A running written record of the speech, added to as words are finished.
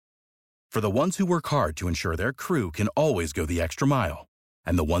For the ones who work hard to ensure their crew can always go the extra mile,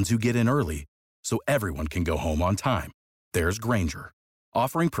 and the ones who get in early so everyone can go home on time, there's Grainger,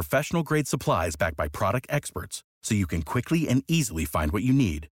 offering professional-grade supplies backed by product experts so you can quickly and easily find what you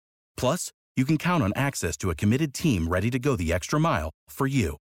need. Plus, you can count on access to a committed team ready to go the extra mile for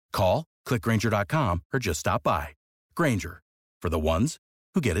you. Call, click Grainger.com, or just stop by. Grainger, for the ones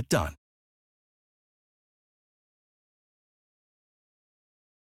who get it done.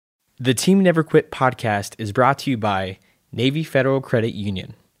 The Team Never Quit podcast is brought to you by Navy Federal Credit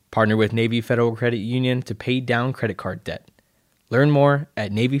Union. Partner with Navy Federal Credit Union to pay down credit card debt. Learn more at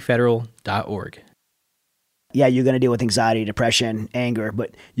NavyFederal.org. Yeah, you're going to deal with anxiety, depression, anger,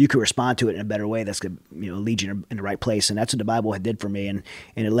 but you can respond to it in a better way that's going to lead you in the right place. And that's what the Bible did for me. And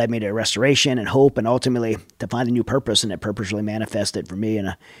it led me to restoration and hope and ultimately to find a new purpose. And that purpose really manifested for me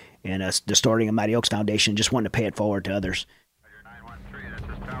in the starting of Mighty Oaks Foundation, just wanting to pay it forward to others.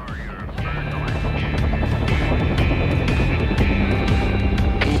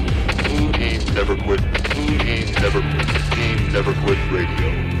 Never quit. Team Never Quit Radio.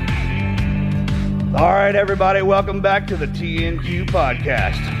 All right, everybody, welcome back to the TNQ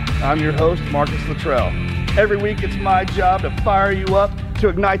podcast. I'm your host, Marcus Luttrell. Every week, it's my job to fire you up, to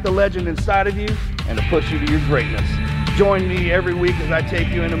ignite the legend inside of you, and to push you to your greatness. Join me every week as I take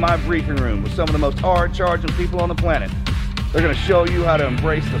you into my briefing room with some of the most hard-charging people on the planet. They're going to show you how to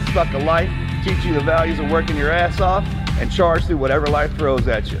embrace the suck of life, teach you the values of working your ass off, and charge through whatever life throws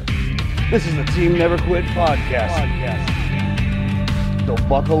at you. This is the Team Never Quit podcast. So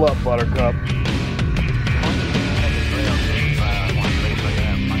buckle up, Buttercup.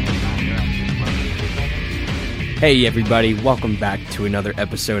 Hey everybody, welcome back to another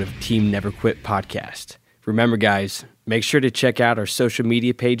episode of Team Never Quit podcast. Remember guys, make sure to check out our social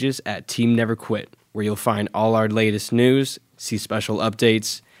media pages at Team Never Quit, where you'll find all our latest news, see special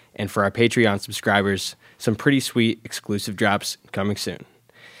updates, and for our Patreon subscribers, some pretty sweet exclusive drops coming soon.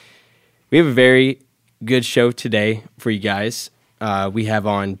 We have a very good show today for you guys. We have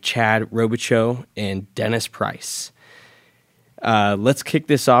on Chad Robichaux and Dennis Price. Let's kick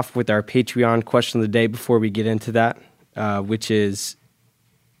this off with our Patreon question of the day before we get into that, which is,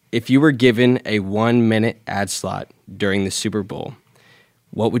 if you were given a 1-minute ad slot during the Super Bowl,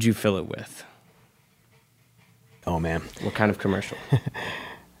 what would you fill it with? Oh, man. What kind of commercial?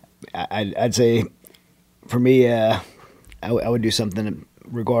 I'd say, for me, I would do something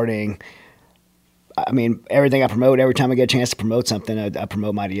regarding, everything I promote. Every time I get a chance to promote something, I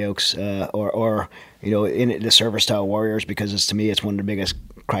promote Mighty Oaks, or in the service to our warriors, because to me, it's one of the biggest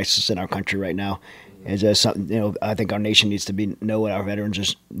crises in our country right now. It's something, I think our nation needs to know what our veterans are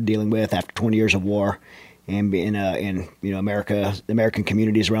dealing with after 20 years of war, and in America, the American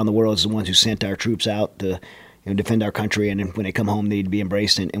communities around the world is the ones who sent our troops out to defend our country, and when they come home, they need to be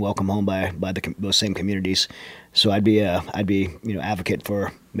embraced and welcomed home by those same communities. So I'd be advocate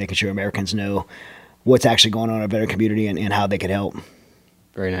for making sure Americans know what's actually going on in our veteran community and how they could help.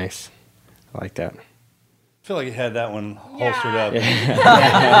 Very nice. I like that. I feel like you had that one holstered up.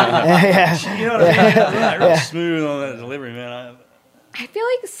 Yeah. You know what I mean? Real smooth on that delivery, man. I feel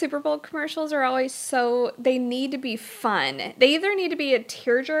like Super Bowl commercials are always they need to be fun. They either need to be a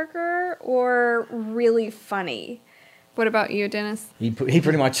tearjerker or really funny. What about you, Dennis? He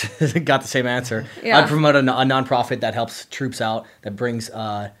pretty much got the same answer. Yeah. I'd promote a nonprofit that helps troops out, that brings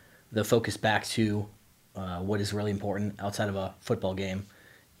the focus back to what is really important outside of a football game.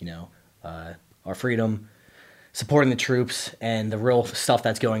 Our freedom, supporting the troops, and the real stuff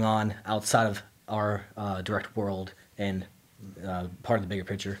that's going on outside of our direct world, and part of the bigger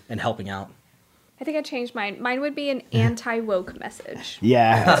picture, and helping out. I think I changed mine. Mine would be an anti-woke message.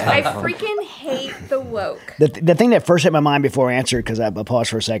 Yeah. I freaking hate the woke. The thing that first hit my mind before I answered, because I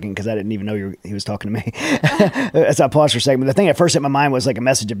paused for a second because I didn't even know he was talking to me. So I paused for a second. But the thing that first hit my mind was like a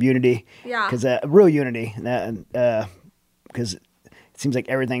message of unity. Yeah. Because real unity. Because it seems like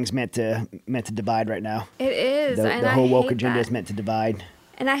everything's meant to divide right now. It is. The whole woke agenda is meant to divide.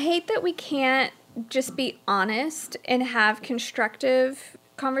 And I hate that we can't just be honest and have constructive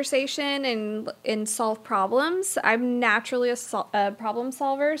conversation and solve problems. I'm naturally a problem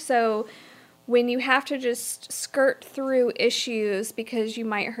solver, so when you have to just skirt through issues because you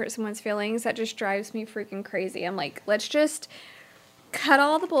might hurt someone's feelings, that just drives me freaking crazy. I'm like, let's just cut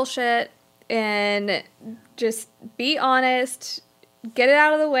all the bullshit and just be honest, get it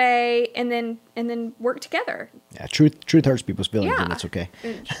out of the way, and then work together. Yeah, truth hurts people's feelings, and that's okay.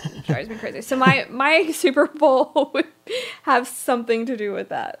 It drives me crazy. So my Super Bowl would have something to do with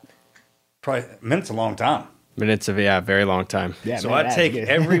that. Probably, a minute's a long time. Minutes of, very long time. Yeah, So man, I that's take good.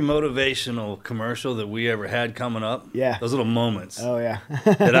 every motivational commercial that we ever had coming up. Yeah. Those little moments. Oh yeah.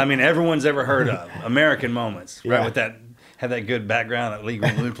 That everyone's ever heard of. American moments, right? Yeah. With that, have that good background, that Lee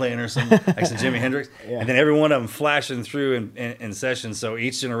Greenwood playing or something, like some Jimi Hendrix, Yeah. and then every one of them flashing through in session, so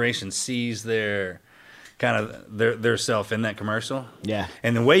each generation sees their kind of their self in that commercial. Yeah.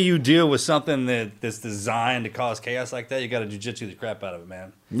 And the way you deal with something that's designed to cause chaos like that, you got to jiu-jitsu the crap out of it,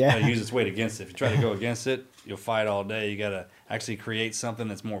 man. Yeah. You got to use its weight against it. If you try to go against it, you'll fight all day. You got to actually create something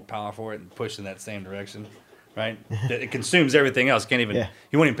that's more powerful and push in that same direction, right? That it consumes everything else. You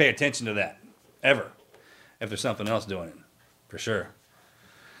won't even pay attention to that ever if there's something else doing it, for sure.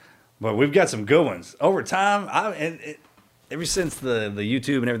 But we've got some good ones over time. Ever since the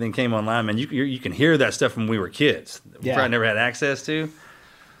YouTube and everything came online, man, you can hear that stuff from when we were kids. We Yeah. probably never had access to.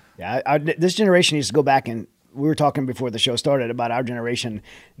 Yeah, this generation needs to go back, and we were talking before the show started about our generation.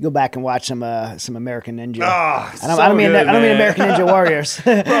 Go back and watch some American Ninja. Oh, I so don't mean good, I don't mean man. American Ninja Warriors.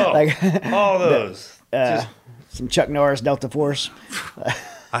 Bro, like all those. some Chuck Norris Delta Force.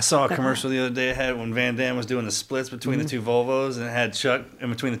 I saw a commercial the other day. It had when Van Damme was doing the splits between the two Volvos, and it had Chuck in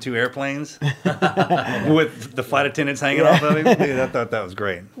between the two airplanes with the flight attendants hanging off of him. Dude, I thought that was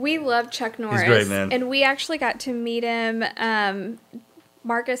great. We love Chuck Norris. great, man. And we actually got to meet him.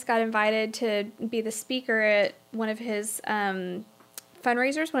 Marcus got invited to be the speaker at one of his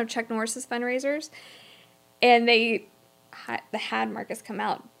fundraisers, one of Chuck Norris's fundraisers. And they had Marcus come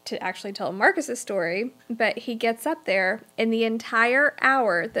out to actually tell Marcus's story, but he gets up there, and the entire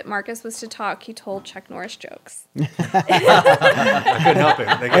hour that Marcus was to talk, he told Chuck Norris jokes. I couldn't help it.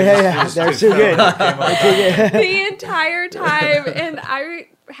 They're too good. The entire time, and I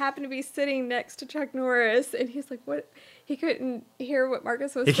happened to be sitting next to Chuck Norris, and he's like, "What?" He couldn't hear what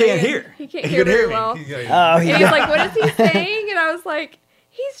Marcus was saying. He can't hear. He can't hear very well. Oh, And he's like, "What is he saying?" And I was like,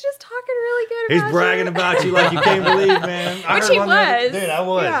 "He's just talking really good He's about bragging you." about you like you can't believe, man. Which he was. Dude, I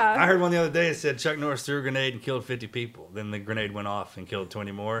was. Yeah. I heard one the other day that said Chuck Norris threw a grenade and killed 50 people. Then the grenade went off and killed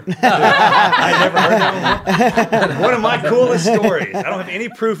 20 more. Dude, I had never heard that one. One of my coolest stories. I don't have any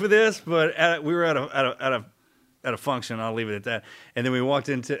proof of this, but we were at a function. I'll leave it at that. And then we walked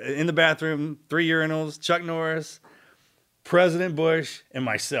in the bathroom, 3 urinals, Chuck Norris, President Bush, and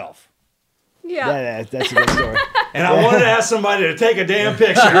myself. Yeah. That's a good story. And I wanted to ask somebody to take a damn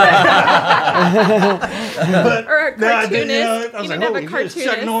picture. But Or a no, I cartoonist. didn't, I was You like, didn't have a holy, there's Chuck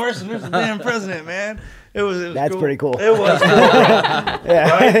cartoonist. Norris and there's the damn president, man. It was That's pretty cool. It was cool. Yeah,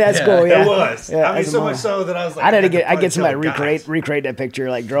 Right? that's cool. Yeah, It was. Yeah, I mean, that's so a much moment. so that I was like, I had to get somebody to tell guys. recreate that picture,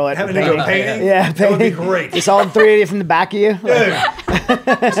 like draw it. Having to go painting? Yeah, That would be painting. great. It's all three of you from the back of you. Dude,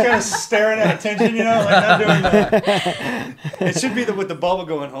 just kind of staring at attention, you know, like not doing that. It should be with the bubble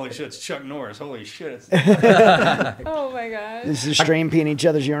going, holy shit, it's Chuck Norris. Holy shit. Oh my gosh. This is stream peeing each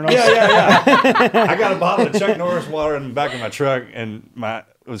other's urinals. Yeah. I got a bottle of Chuck Norris water in the back of my truck, and I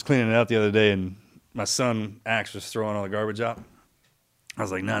was cleaning it out the other day, and my son Axe was throwing all the garbage out. I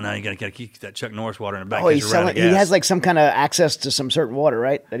was like, no, you gotta keep that Chuck Norris water in the back. Oh, he's selling. He has like some kind of access to some certain water,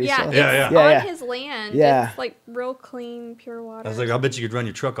 right? That he's Yeah, selling? Yeah, it's yeah. on Yeah. his land. Yeah. It's like real clean, pure water. I was like, I bet you could run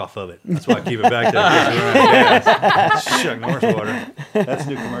your truck off of it. That's why I keep it back there. Gas. Chuck Norris water. That's a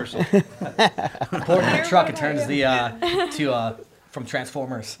new commercial. Pour it in the truck, it turns from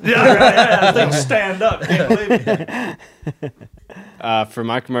Transformers. Yeah. Things stand up. Can't believe it. For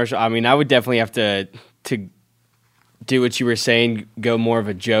my commercial, I mean, I would definitely have to do what you were saying, go more of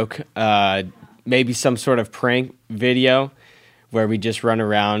a joke, maybe some sort of prank video where we just run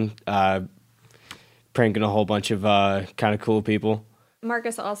around pranking a whole bunch of kind of cool people.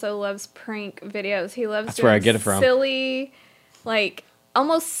 Marcus also loves prank videos. He loves That's where I doing get it from. silly, like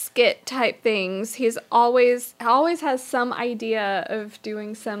almost skit type things. He's always has some idea of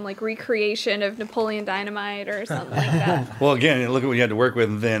doing some like recreation of Napoleon Dynamite or something like that. Well, again, look at what you had to work with,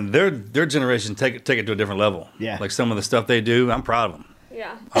 and then their generation take it to a different level. Yeah. Like some of the stuff they do, I'm proud of them.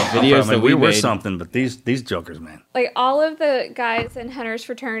 Yeah. Videos that we we were made. something, but these jokers, man. Like all of the guys in Hunter's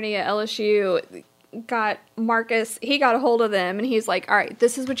fraternity at LSU got Marcus, he got a hold of them and he's like, all right,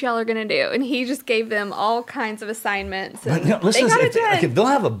 this is what y'all are going to do. And he just gave them all kinds of assignments. And Listen, they got it done. if they'll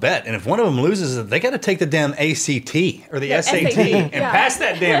have a bet, and if one of them loses, they got to take the damn ACT or the SAT, and yeah. pass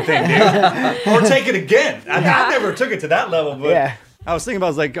that damn thing, dude. Or take it again. I mean, I never took it to that level, but Yeah. I was thinking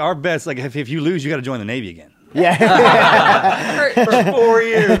about like our bets. Like if you lose, you got to join the Navy again Yeah, for 4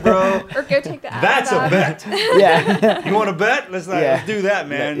 years, bro. Or go take the That's a ASVAB. bet. yeah, You want to bet? Let's do that,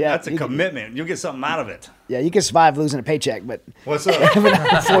 man. Yeah, That's a you can- commitment. You'll get something out of it. yeah. You can survive losing a paycheck, but What's up?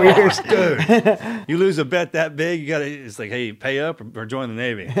 4 years. Dude, you lose a bet that big, you gotta. It's like, hey, pay up or join the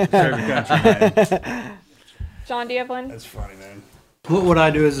Navy. Serve your country, man. John, do you have one? That's funny, man. What would I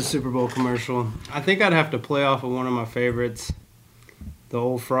do as a Super Bowl commercial? I think I'd have to play off of one of my favorites, the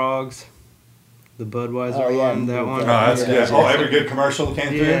Old Frogs, the Budweiser one, that one. Oh, that's good. Oh, every good commercial came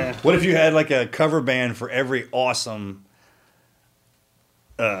through? Yeah. What if you had like a cover band for every awesome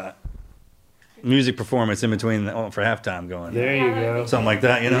music performance in between for halftime going? There you go. Something like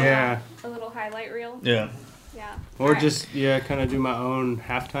that, you know? Yeah. A little highlight reel. Yeah. Yeah. Or Alright. just, kind of do my own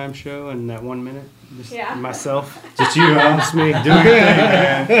halftime show in that 1 minute. Just myself. Just you, huh? Just me. Do your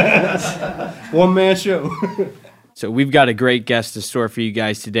thing, man. One-man show. So we've got a great guest in store for you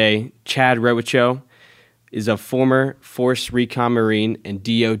guys today. Chad Robichaux is a former Force Recon Marine and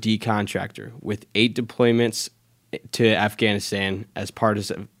DoD contractor with 8 deployments to Afghanistan as part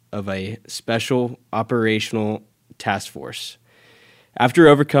of a special operational task force. After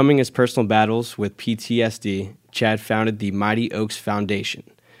overcoming his personal battles with PTSD, Chad founded the Mighty Oaks Foundation,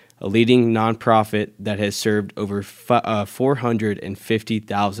 a leading nonprofit that has served over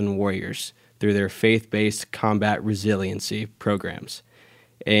 450,000 warriors through their faith-based combat resiliency programs,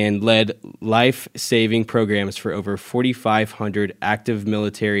 and led life-saving programs for over 4,500 active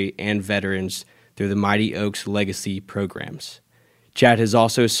military and veterans through the Mighty Oaks Legacy programs. Chad has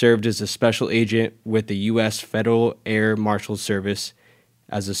also served as a special agent with the U.S. Federal Air Marshal Service,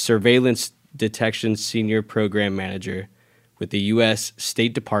 as a surveillance detection senior program manager with the U.S.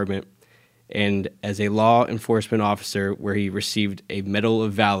 State Department, and as a law enforcement officer where he received a Medal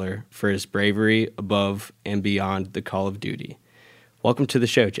of Valor for his bravery above and beyond the call of duty. Welcome to the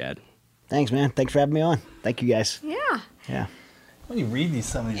show, Chad. Thanks, man. Thanks for having me on. Thank you, guys. Yeah. Yeah. When you read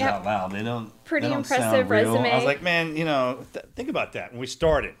some of these out loud, they don't. Pretty they don't impressive sound real. resume. I was like, man, think about that. When we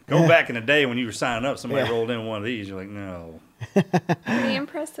started, go back in the day when you were signing up, somebody rolled in one of these. You're like, no. Pretty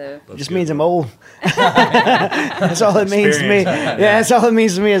impressive. Just means I'm old. That's all it means to me. Yeah, that's all it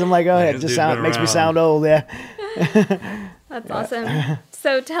means to me. Is I'm like, it just makes me sound old. Yeah. That's awesome.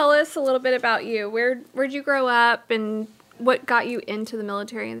 So tell us a little bit about you. Where'd you grow up, and what got you into the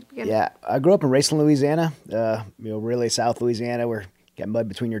military in the beginning? Yeah, I grew up in Raceland, Louisiana. Really South Louisiana, where you got mud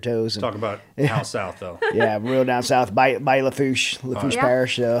between your toes. And, talk about how south though. Yeah, real down south by Lafourche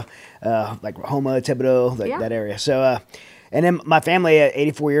Parish, like Houma, Thibodeau, that area. So, and then my family had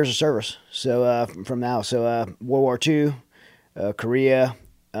 84 years of service. So from now, World War II, Korea.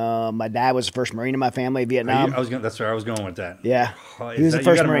 My dad was the first Marine in my family, Vietnam. That's where I was going with that. Yeah, he was the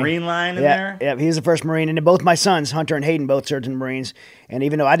first Marine line in there. Yeah, he was the first Marine, and then both my sons, Hunter and Hayden, both served in the Marines. And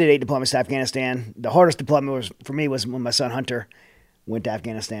even though I did 8 deployments to Afghanistan, the hardest deployment for me was when my son Hunter went to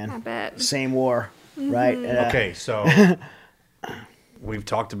Afghanistan. I bet. Same war, right? Okay, so we've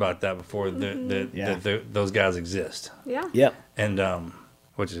talked about that before. Those guys exist. Yeah. Yep. And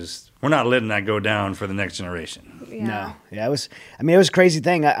which is, we're not letting that go down for the next generation. Yeah. No. Yeah, it was a crazy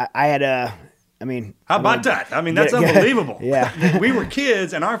thing. I had how about that? I mean, that's unbelievable. Yeah. We were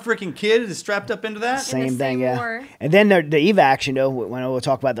kids, and our freaking kid is strapped up into that. Same thing, war. yeah. And then the evacs, when we'll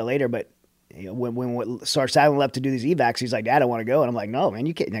talk about that later, but when Sergeant Sadler left to do these evacs, he's like, Dad, I want to go. And I'm like, no, man,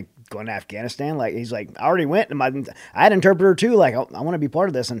 you can't going to Afghanistan. Like, he's like, I already went. And I had an interpreter too. Like, I want to be part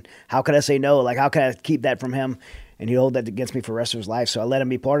of this. And how could I say no? Like, how can I keep that from him? And he'd hold that against me for the rest of his life. So I let him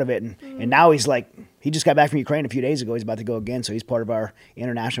be part of it. And now he's like, he just got back from Ukraine a few days ago. He's about to go again. So he's part of our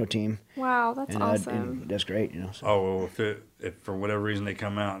international team. Wow, that's awesome. And that's great, So. Oh, well, if for whatever reason they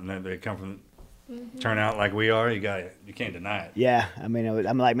come out and they come from, turn out like we are, you can't deny it. Yeah. I mean,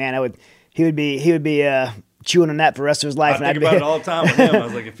 I'm like, man, he would be chewing on that for the rest of his life. I think about it all the time with him. I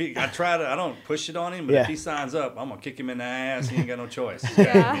was like, I don't push it on him, but if he signs up, I'm going to kick him in the ass. He ain't got no choice.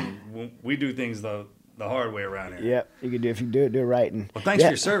 Yeah. We do things the hard way around here. Yeah, you can do if you do it right. And well, thanks for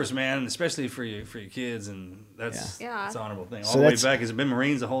your service, man, and especially for your kids, and that's an honorable thing. All the way back, has it been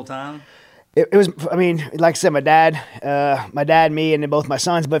Marines the whole time? It was. I mean, like I said, my dad, me, and then both my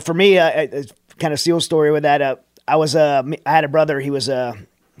sons. But for me, it's kind of SEAL story with that. I had a brother. He was a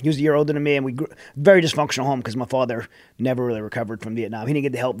year older than me, and we grew very dysfunctional home because my father never really recovered from Vietnam. He didn't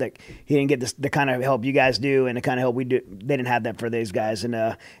get the help he didn't get the kind of help you guys do, and the kind of help we do. They didn't have that for these guys, and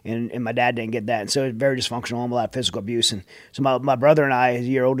my dad didn't get that, and so it was very dysfunctional home, a lot of physical abuse. And so my brother and I, a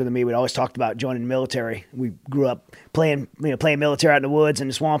year older than me, we always talked about joining the military. We grew up playing military out in the woods and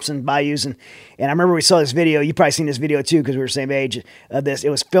the swamps and bayous, and I remember we saw this video. You probably seen this video too because we were the same age.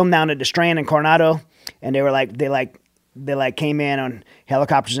 It was filmed down at the Strand in Coronado, and they came in on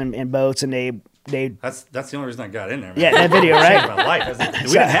helicopters and boats, and they That's the only reason I got in there, man. Yeah, that video, right? Changed my life.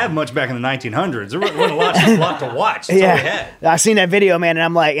 We didn't have much back in the 1900s. There wasn't a lot to watch. That's all we had. I seen that video, man, and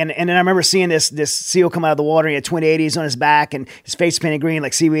I'm like, and then I remember seeing this SEAL come out of the water. He had 2080s on his back, and his face painted green,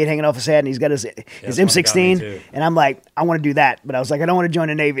 like seaweed hanging off his head, and he's got his M16, and I'm like, I want to do that, but I was like, I don't want to join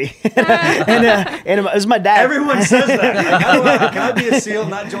the Navy. and it was my dad. Everyone says that. Like, can I be a SEAL,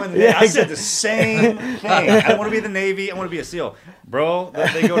 not join the Navy? I said the same thing. I want to be the Navy. I want to be a SEAL, bro.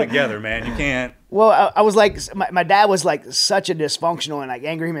 They go together, man. You can't. Well, I was like, my dad was like such a dysfunctional and like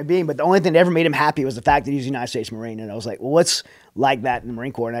angry human being, but the only thing that ever made him happy was the fact that he was a United States Marine. And I was like, well, what's like that in the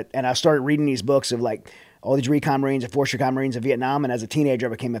Marine Corps? And I started reading these books of like all these Recon Marines and Force Recon Marines in Vietnam. And as a teenager, I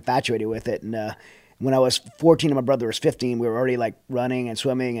became infatuated with it. And when I was 14 and my brother was 15, we were already like running and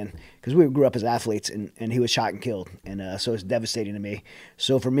swimming, and because we grew up as athletes, and he was shot and killed. And so it's devastating to me.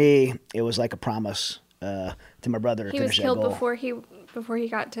 So for me, it was like a promise to my brother to finish that goal. He was killed before he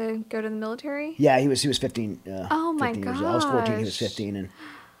got to go to the military? Yeah, he was 15. Oh my 15 gosh. years old. I was 14. He was 15,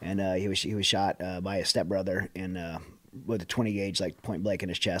 and he was shot by his stepbrother with a 20 gauge like point blank in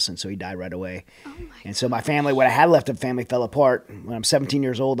his chest, and so he died right away. Oh and so my family, what I had left of family, fell apart. When I'm 17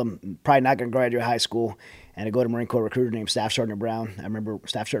 years old, I'm probably not going to graduate high school, and I go to a Marine Corps recruiter named Staff Sergeant Brown. I remember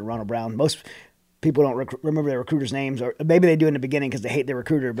Staff Sergeant Ronald Brown. Most people don't remember their recruiters' names, or maybe they do in the beginning because they hate their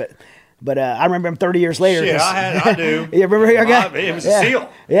recruiter, but I remember him 30 years later. Shit, I do. You remember your guy? It was a SEAL.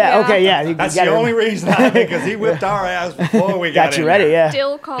 Yeah, okay, yeah. That's the only reason because he whipped our ass before we got you ready, yeah.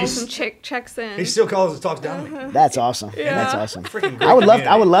 Still calls and checks in. He still calls and talks down to me. That's awesome. Yeah. That's awesome. Freaking great I would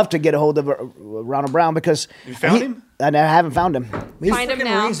community. love to get a hold of Ronald Brown because You found him? I haven't found him. Find him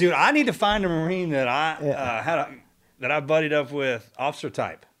now. Marines, dude. I need to find a Marine that that I buddied up with, officer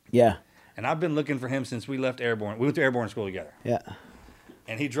type. Yeah. And I've been looking for him since we left airborne. We went to airborne school together. Yeah.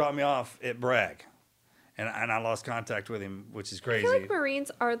 And he dropped me off at Bragg. And I lost contact with him, which is crazy. I feel like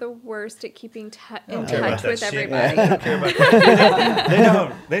Marines are the worst at keeping in care touch about with that shit. everybody. They don't care about that.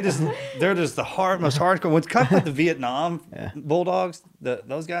 They don't. They're just the most hardcore. When it comes to the Vietnam Bulldogs,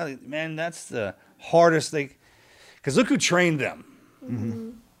 those guys, man, that's the hardest thing. Because look who trained them. Mm-hmm.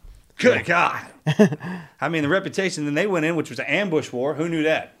 Good God. I mean, the reputation. Then they went in, which was an ambush war. Who knew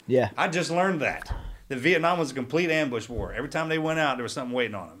that? Yeah. I just learned that. The Vietnam was a complete ambush war. Every time they went out, there was something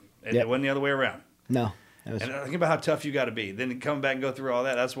waiting on them. It wasn't the other way around. No. And think about how tough you got to be. Then to come back and go through all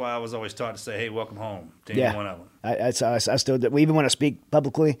that. That's why I was always taught to say, "Hey, welcome home." To any one of them. I still do. Even when I speak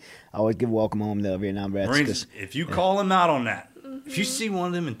publicly, I always give welcome home to Vietnam vets. Marines, if you call them out on that, if you see one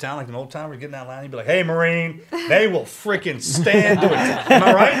of them in town like an old timer getting that line, you'd be like, "Hey, Marine," they will freaking stand to it. Am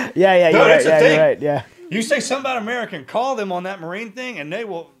I right? Yeah, no, you're right. thing. You're right. Yeah. You say something about American, call them on that Marine thing, and they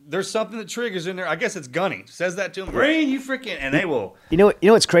will. There's something that triggers in there. I guess it's Gunny says that to them. Marine, you freaking, and they will. You know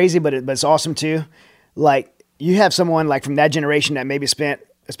what's crazy, but it's awesome too. Like you have someone like from that generation that maybe spent,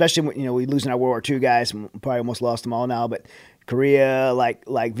 especially when, we losing our World War II guys, probably almost lost them all now, but Korea, like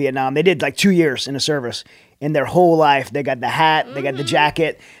Vietnam, they did like 2 years in the service. In their whole life, they got the hat, they got the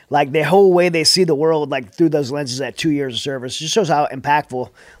jacket, like the whole way they see the world, like through those lenses at 2 years of service. It just shows how impactful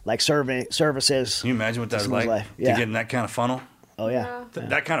like service is. Can you imagine what that was like life? to get in that kind of funnel? Oh yeah.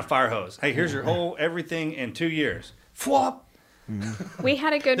 That kind of fire hose. Hey, here's your whole everything in 2 years. Flop. We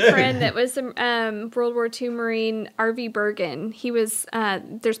had a good friend that was a World War II Marine, RV Bergen. He was,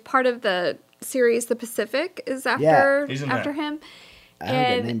 there's part of the series, The Pacific, is after him. I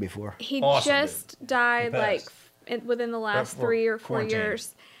heard that name before. He Awesome, just died like within the last 3 or 4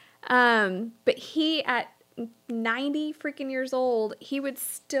 years. But he, at 90 freaking years old, he would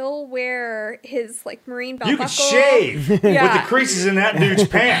still wear his like Marine belt buckle. You could shave with the creases in that dude's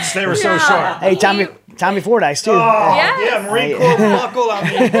pants. They were so sharp. Hey, Tommy Fordyce too. Yeah, Marine Corps buckle. I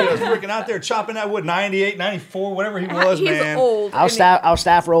mean, he was freaking out there chopping that wood, 98, 94, whatever he was, He's man. old. Our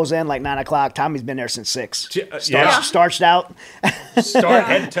staff rolls in like 9 o'clock. Tommy's been there since 6. Starched out.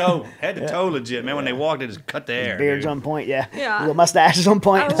 Head to toe, legit, man. When they walked, they just cut the hair. Beards dude. on point, yeah. Yeah. Mustaches on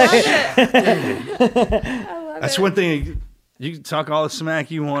point. I love it. That's one thing. You can talk all the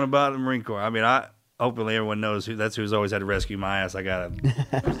smack you want about the Marine Corps. I mean, openly everyone knows that's who's always had to rescue my ass. I got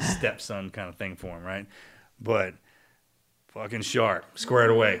a stepson kind of thing for him, right? But fucking sharp,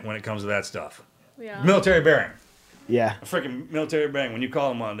 squared away when it comes to that stuff. Yeah. Military bearing. Yeah. A freaking military bearing. When you call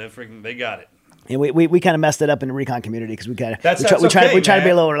them on, they got it. And we kind of messed it up in the recon community because we try to be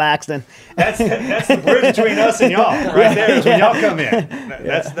a little relaxed. And that's the bridge between us and y'all, right there. Is when y'all come in.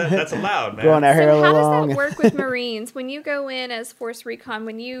 That's allowed, man. Growing our hair a little long. How does that work with Marines? When you go in as Force Recon,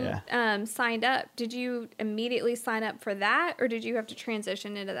 when you signed up, did you immediately sign up for that, or did you have to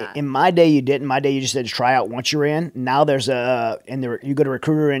transition into that? In my day, you didn't. In my day, you just had to try out once you're in. Now there's you go to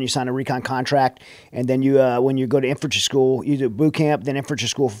recruiter and you sign a recon contract, and then you when you go to infantry school, you do boot camp, then infantry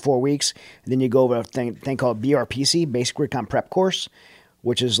school for 4 weeks, and then you go over a thing called BRPC, Basic Recon Prep Course,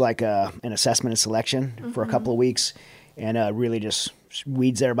 which is like an assessment and selection for a couple of weeks, and really just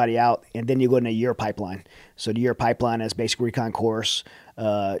weeds everybody out. And then you go in a year pipeline. So the year pipeline is Basic Recon course,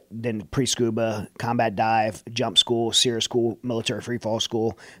 then pre-scuba, combat dive, jump school, SEER school, military free fall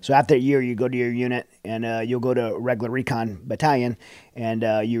school. So after a year, you go to your unit, and you'll go to regular recon battalion, and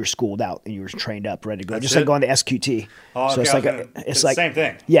you're schooled out and you're trained up, ready to go. That's just it? like going to SQT. Oh, so okay, it's like same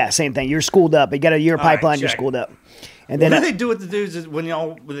thing. Yeah, same thing. You're schooled up. You got a year All right, pipeline. You're check. schooled up. And What then do they do with the dudes when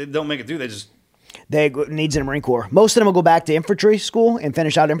they don't make it through? They just needs in the Marine Corps. Most of them will go back to infantry school and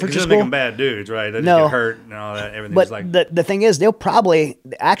finish out infantry because school. they make them bad dudes, right? They just No. get hurt and all that. Everything's But like the thing is, they'll probably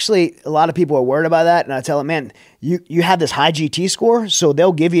actually a lot of people are worried about that, and I tell them, man, you have this high GT score, so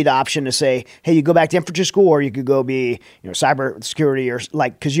they'll give you the option to say, hey, you go back to infantry school, or you could go be cyber security, or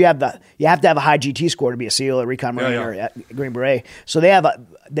like because you have to have a high GT score to be a SEAL, a Recon Marine, or a Green Beret. So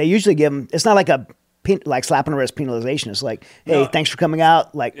they usually give them. It's not like like slapping the wrist penalization. It's like, hey, thanks for coming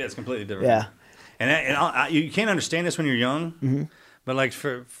out. Like, yeah, it's completely different. Yeah. And you can't understand this when you're young, Mm-hmm. but like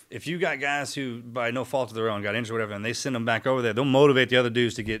if you got guys who by no fault of their own got injured or whatever, and they send them back over there, they'll motivate the other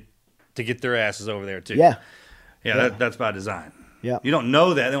dudes to get their asses over there too. Yeah. That's by design. Yeah. You don't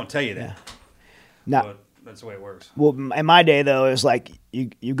know that; they don't tell you that. Now, But that's the way it works. well, in my day though, it was like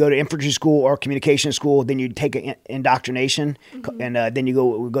you go to infantry school or communication school, then you take an indoctrination, and then you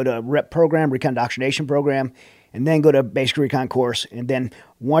go to a REP program, recon indoctrination program, and then go to basic recon course, and then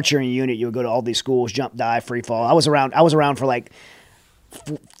once you're in a unit, you would go to all these schools, jump, dive, free fall. I was around for like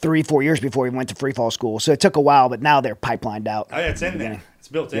 3-4 years before we went to free fall school, so it took a while, but now they're pipelined out. Oh, yeah, it's in there. It's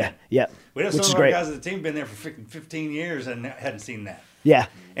built in. Yeah. We have Which is some of our great. guys at the team been there for freaking 15 years and hadn't seen that. Yeah.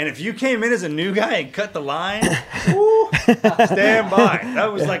 And if you came in as a new guy and cut the line, woo, stand by.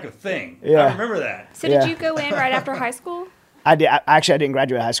 That was like a thing. Yeah. I remember that. So did you go in right after high school? I did. I didn't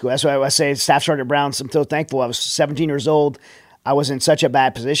graduate high school. That's why I say Staff Sergeant Brown. I'm so thankful. I was 17 years old. I was in such a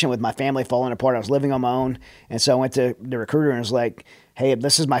bad position with my family falling apart. I was living on my own. And so I went to the recruiter and was like, hey,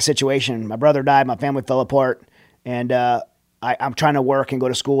 this is my situation. My brother died. My family fell apart. And I'm trying to work and go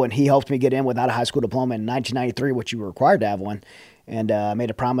to school. And he helped me get in without a high school diploma in 1993, which you were required to have one. And I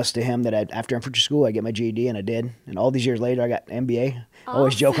made a promise to him that after infantry school, I'd get my GED, and I did. And all these years later, I got an MBA. I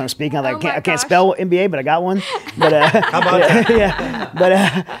always joke when I'm speaking. I'm like, I can't spell MBA, but I got one. But How about that? yeah.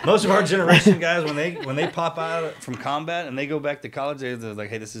 But Most of our generation guys, when they pop out from combat and they go back to college, they're like,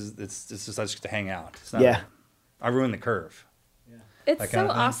 hey, this is just to hang out. It's not I ruined the curve. It's That so kind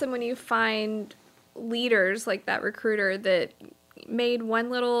of thing. awesome when you find leaders like that recruiter that made one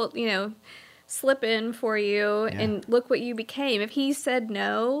little, slip in for you, and look what you became. If he said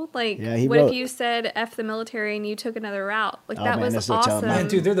no, like, he what wrote. if you said F the military and you took another route? Like, Oh, that man, was that's what awesome. Man,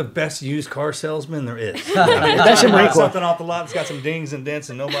 dude, they're the best used car salesmen there is. That's in Marine Corps. Something off the lot that's got some dings and dents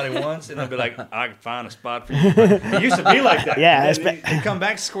and nobody wants, and they'll be like, I can find a spot for you. It used to be like that. Yeah, And then they come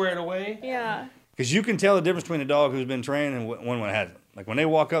back squared away. Yeah. Because you can tell the difference between a dog who's been trained and one hasn't. Like when they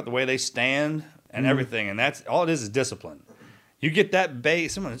walk up, the way they stand and everything, and that's all it is discipline. You get that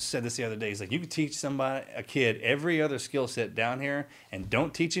base. Someone said this the other day. He's like, you can teach a kid every other skill set down here, and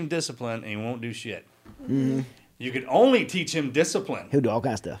don't teach him discipline, and he won't do shit. Mm-hmm. You can only teach him discipline, he'll do all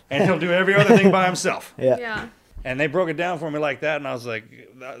kinds of stuff. and he'll do every other thing by himself. Yeah. And they broke it down for me like that, and I was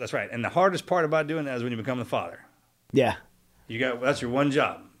like, that's right. And the hardest part about doing that is when you become the father. Yeah. That's your one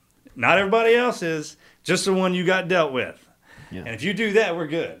job. Not everybody else is, just the one you got dealt with. Yeah. And if you do that, we're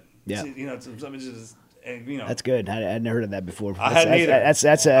good. Yeah. That's good. I hadn't heard of that before. I hadn't either. I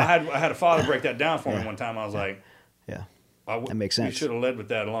I had a father break that down for me one time. I was like, yeah. That makes sense. You should have led with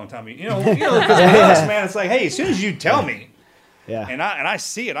that a long time ago. Because with us, man, it's like, hey, as soon as you tell me, yeah, and I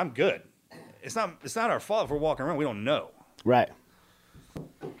see it, I'm good. It's not our fault if we're walking around. We don't know. Right.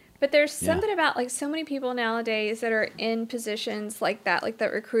 But there's something about like so many people nowadays that are in positions like that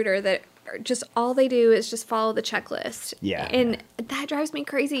recruiter that are just all they do is just follow the checklist. Yeah. And that drives me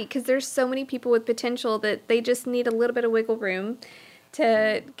crazy because there's so many people with potential that they just need a little bit of wiggle room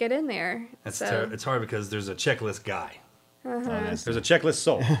to get in there. It's hard because there's a checklist guy. There's a checklist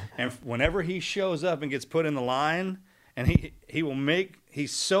soul. And whenever he shows up and gets put in the line, and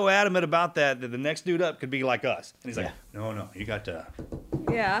he's so adamant about that the next dude up could be like us. And he's like, no, you got to...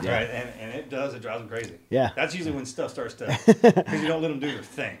 Yeah. Right, and it drives them crazy. Yeah. That's usually when stuff starts to... Because you don't let them do their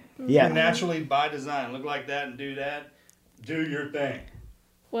thing. Yeah. You naturally, by design, look like that and do that. Do your thing.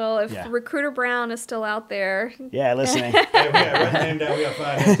 Well, if Recruiter Brown is still out there... Yeah, listening. Hey, we got to write the name down. We got to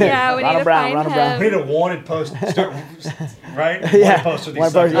find him. Yeah, we need to find him. We need a wanted post. Right? Yeah. Wanted poster.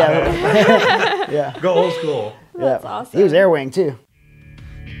 Wanted poster, yeah. Yeah. Go old school. That's awesome. He was air wing, too.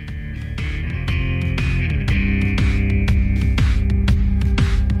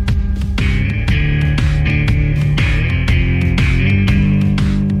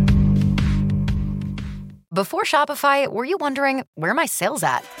 Before Shopify, were you wondering, where are my sales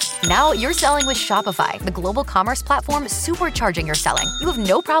at? Now you're selling with Shopify, the global commerce platform supercharging your selling. You have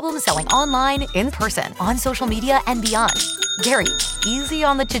no problem selling online, in person, on social media, and beyond. Gary, easy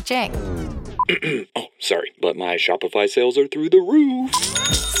on the cha-ching. Oh, sorry, but my Shopify sales are through the roof.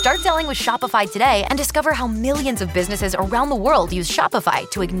 Start selling with Shopify today and discover how millions of businesses around the world use Shopify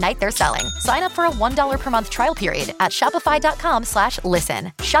to ignite their selling. Sign up for a $1 per month trial period at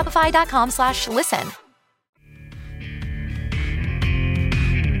shopify.com/listen. Shopify.com/listen.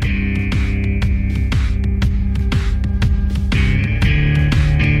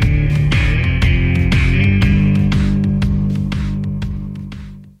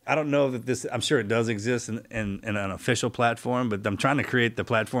 I don't know that this, I'm sure it does exist in an official platform, but I'm trying to create the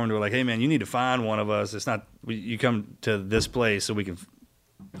platform to where, like, hey, man, you need to find one of us. It's not, you come to this place so we can,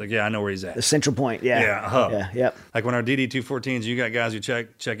 like, yeah, I know where he's at. The central point, yeah. Yeah, a hub. Yeah, yep. Like when our DD-214s, you got guys who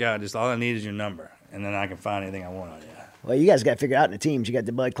check out, just all I need is your number, and then I can find anything I want on you. Well, you guys got to figure out in the teams. You got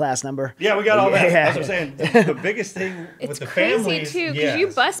the blood class number. Yeah, we got all that. Yeah. That's what I'm saying. The biggest thing with the families. It's crazy, too, because you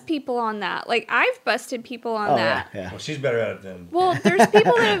bust people on that. Like, I've busted people on that. Yeah. Well, she's better at it than... Well, there's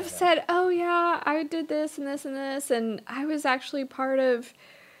people that have said, oh, yeah, I did this and this and this, and I was actually part of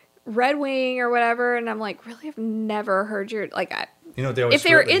Red Wing or whatever, and I'm like, really? I've never heard your... Like, you know what they always if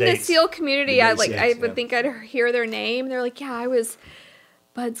they were in dates, the SEAL community, the I dates, would think I'd hear their name. They're like, yeah, I was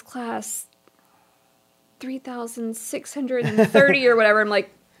Bud's class 3,630 or whatever. I'm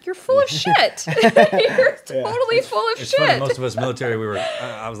like, you're full of shit. You're totally full of it's shit. Funny, most of us military, we were.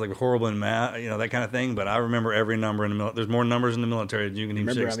 I was like horrible in math, you know, that kind of thing. But I remember every number in the military. There's more numbers in the military than you can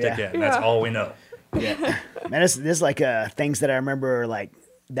even stick at. And that's all we know. Yeah, man, this like things that I remember like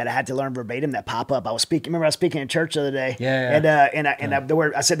that I had to learn verbatim that pop up. I was speaking in church the other day.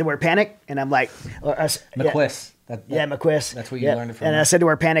 I said the word panic, and I'm like, McQuist. McQuist. That's what you learned it from. And I said the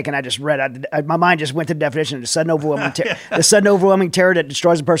word panic, and I just read. My mind just went to the definition of the sudden overwhelming terror that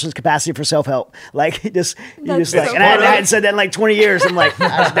destroys a person's capacity for self-help. Like I hadn't said that in like 20 years. I'm like,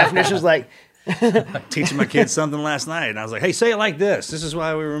 the definition is like. Teaching my kids something last night, and I was like, "Hey, say it like this. This is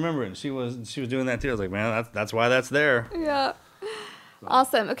why we remember it." And she was doing that too. I was like, "Man, that's why that's there." Yeah.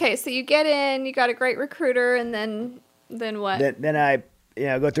 Awesome. Okay, so you get in, you got a great recruiter, and then what? Then I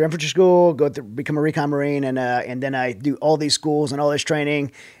go through infantry school, become a recon Marine, and then I do all these schools and all this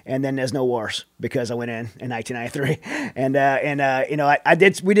training, and then there's no wars because I went in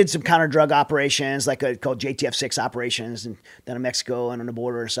 1993, we did some counter drug operations called JTF-6 operations, and down in Mexico and on the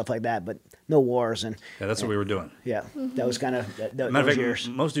border and stuff like that, but no wars. And yeah, that's what we were doing. Yeah, that was kind of those years.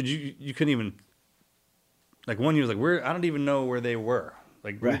 Most of you couldn't even. Like one year was like, I don't even know where they were.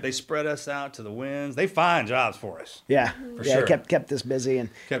 Like they spread us out to the winds. They find jobs for us. Yeah, for sure. Kept us busy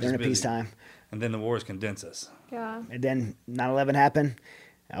and during peacetime. And then the wars condense us. Yeah. And then 9/11 happened.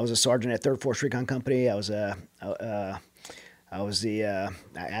 I was a sergeant at 3rd Force Recon Company. I was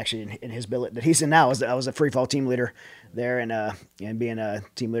actually in his billet that he's in now. I was a free fall team leader there, and being a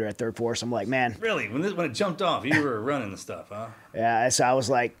team leader at 3rd Force, I'm like, man. Really, when it jumped off, you were running the stuff, huh? Yeah, so I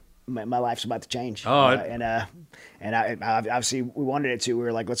was like. My life's about to change. Oh, and I obviously we wanted it to. We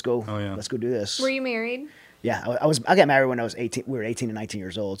were like, let's go do this. Were you married? Yeah, I got married when I was 18. We were 18 and 19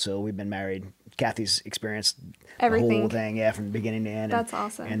 years old, so we've been married. Kathy's experienced everything, the whole thing, from the beginning to end. That's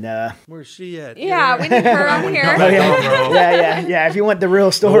awesome. And where's she at? Yeah, we need her on here. Yeah. If you want the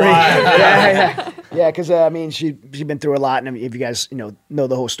real story, because she's been through a lot, and if you guys know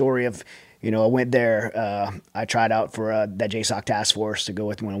the whole story of. I went there. I tried out for that JSOC task force to go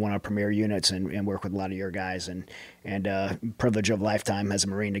with one of our premier units and work with a lot of your guys and privilege of a lifetime as a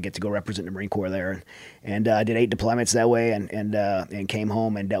Marine to get to go represent the Marine Corps there. And I did 8 deployments that way and came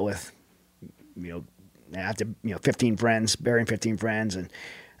home and dealt with, after 15 friends, burying 15 friends, and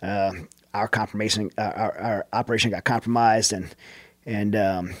our operation got compromised and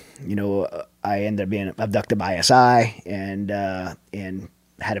I ended up being abducted by ISI and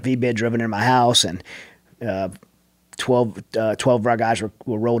had a V-bid driven in my house, and 12 of our guys were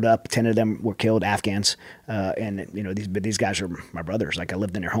rolled up. 10 of them were killed, Afghans. These guys are my brothers. Like I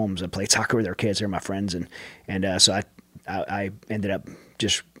lived in their homes. I played soccer with their kids. They're my friends, and so I ended up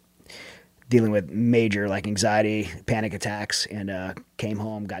just dealing with major anxiety, panic attacks, and came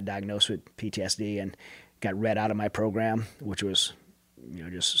home, got diagnosed with PTSD, and got read out of my program, which was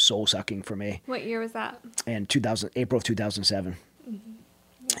just soul sucking for me. What year was that? In April of 2007. Mm-hmm.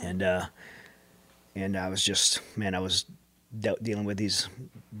 And I was just, I was dealing with these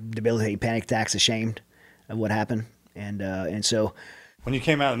debilitating panic attacks, ashamed of what happened. And so. When you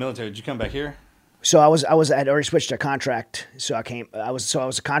came out of the military, did you come back here? So I'd already switched to contract. So I was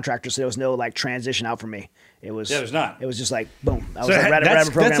a contractor. So there was no like transition out for me. It was, there's not. It was just like, boom. I was So like,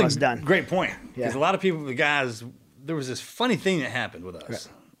 whatever program that's was done. Great point. Yeah. Because a lot of people, the guys, there was this funny thing that happened with us. Right.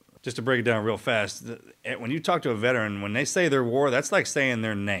 Just to break it down real fast, when you talk to a veteran, when they say their war, that's like saying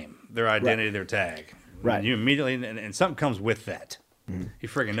their name, their identity, their tag. Right. And you immediately, and something comes with that. Mm-hmm. You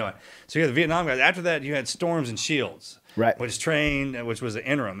freaking know it. So you had the Vietnam guys. After that, you had Storms and Shields. Right. Which was an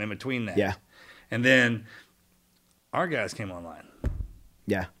interim in between that. Yeah. And then our guys came online.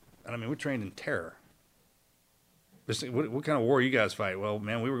 Yeah. And I mean, we trained in terror. What kind of war you guys fight? Well,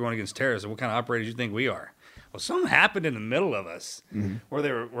 man, we were going against terrorists. What kind of operators do you think we are? Well, something happened in the middle of us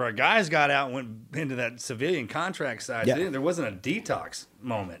where our guys got out and went into that civilian contract side. Yeah. There wasn't a detox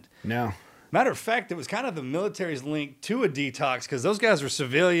moment. No. Matter of fact, it was kind of the military's link to a detox because those guys were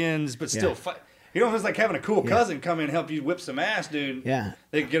civilians but still fight. You know, it's like having a cool cousin come in and help you whip some ass, dude. Yeah.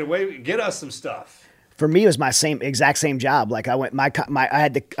 They could get us some stuff. For me, it was my exact same job. Like I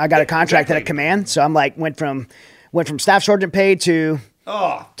got a contract at a command, so I'm like went from staff sergeant pay to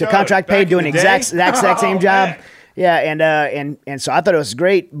contract pay, doing exact same job. Man. Yeah, and so I thought it was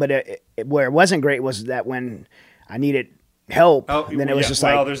great, but where it wasn't great was that when I needed help, then it was just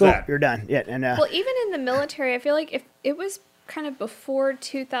you're done. Yeah, and well, even in the military, I feel like if it was kind of before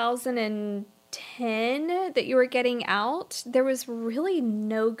 2010 that you were getting out, there was really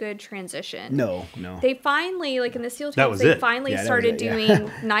no good transition. No. They finally, like in the SEAL That teams, was they it. finally Yeah, started that was it,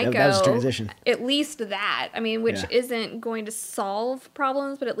 doing NICO. That was a transition. At least that. I mean, which Yeah. isn't going to solve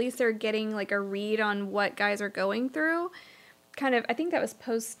problems, but at least they're getting like a read on what guys are going through. Kind of, I think that was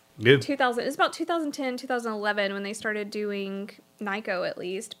post 2000. It was about 2010, 2011 when they started doing NICO at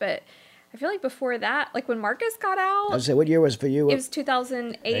least, but I feel like before that, like when Marcus got out. I was say, what year was for you? It was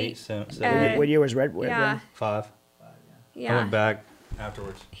 2008. What year was Red? Yeah. 5. Yeah. I went back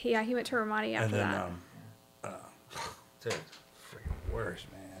afterwards. He went to Ramadi after that. Dude, freaking worse,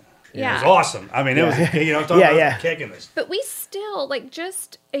 man. Yeah. It was awesome. I mean, it was, talking about kicking this. But we still, like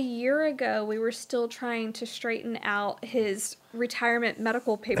just a year ago, we were still trying to straighten out his retirement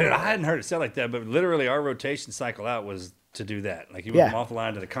medical paperwork. Dude, I hadn't heard it said like that, but literally our rotation cycle out was to do that. Like you went from off the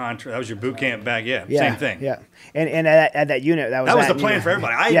line to the contract. That was your boot camp back. Yeah, same thing. Yeah, and at that unit, that was the plan for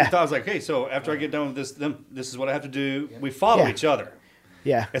everybody. I even thought, I was like, hey, so after I get done with this, this is what I have to do. We follow each other.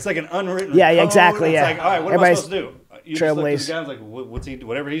 Yeah. It's like an unwritten Yeah, code. exactly. It's like, all right, what am I supposed to do? You just look at the trailblaze. guy and like, what's he?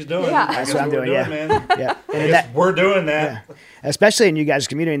 Whatever he's doing. Yeah. I That's guess what I'm we're doing, man. Yeah. I guess we're doing that. Yeah. Especially in you guys'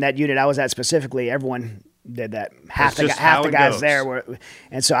 community, in that unit I was at specifically, everyone did that. Half the guys goes. there were,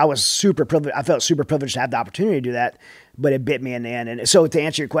 and so I was super privileged. I felt super privileged to have the opportunity to do that, but it bit me in the end. And so to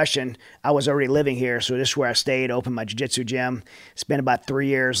answer your question, I was already living here, so this is where I stayed. Opened my jiu-jitsu gym. Spent about 3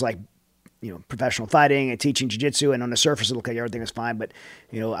 years, professional fighting and teaching jiu-jitsu, and on the surface it looked like everything was fine, but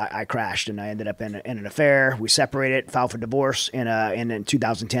I crashed and I ended up in an affair. We separated, filed for divorce, and in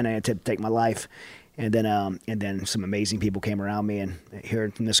 2010 I had to take my life. And then some amazing people came around me, and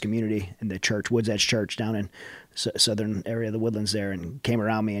here from this community in the church, Woods Edge Church down in southern area of the Woodlands there, and came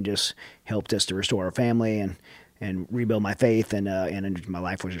around me and just helped us to restore our family and rebuild my faith, and my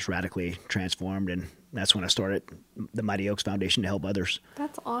life was just radically transformed. And that's when I started the Mighty Oaks Foundation to help others.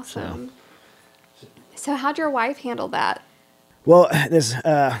 That's awesome. So how'd your wife handle that? Well, this,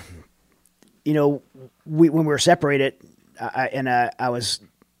 when we were separated, I was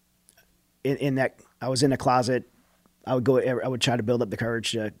I was in a closet. I would try to build up the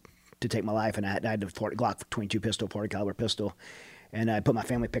courage to take my life, and I had the Glock 22 pistol, 40 caliber pistol, and I put my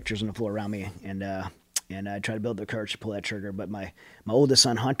family pictures on the floor around me, and I tried to build the courage to pull that trigger. But my oldest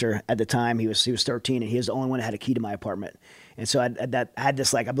son Hunter at the time, he was 13, and he was the only one that had a key to my apartment, and so I had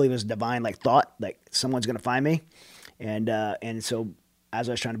this I believe it was a divine thought, someone's gonna find me, and so as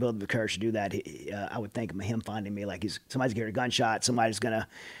I was trying to build the courage to do that, I would think of him finding me, somebody's gonna hear a gunshot,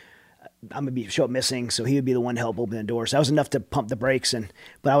 I'm gonna show up missing, so he would be the one to help open the door. So that was enough to pump the brakes,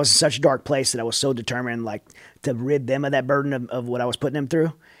 but I was in such a dark place that I was so determined, to rid them of that burden of what I was putting them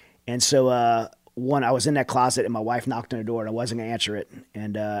through. And so, I was in that closet, and my wife knocked on the door, and I wasn't gonna answer it,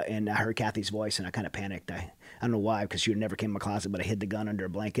 and I heard Kathy's voice, and I kind of panicked. I don't know why, because she never came in my closet, but I hid the gun under a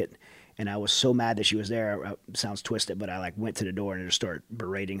blanket, and I was so mad that she was there. Sounds twisted, but I went to the door and just started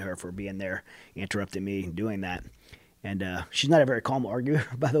berating her for being there, interrupting me doing that. And she's not a very calm arguer,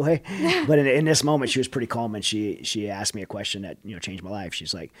 by the way. But in this moment, she was pretty calm, and she asked me a question that changed my life.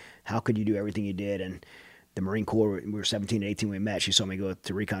 She's like, "How could you do everything you did?" And the Marine Corps, we were 17 and 18 when we met. She saw me go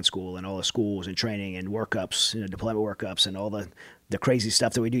to recon school and all the schools and training and workups, deployment workups, and all the crazy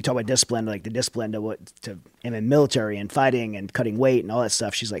stuff that we do. Talk about discipline, the discipline and in military and fighting and cutting weight and all that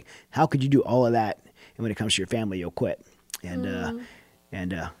stuff. She's like, "How could you do all of that? And when it comes to your family, you'll quit." And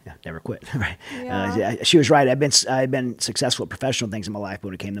and never quit. Right? Yeah. She was right. I've been successful at professional things in my life, but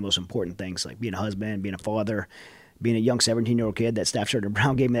when it came to the most important things, like being a husband, being a father, being a young 17-year-old kid, that Staff Sergeant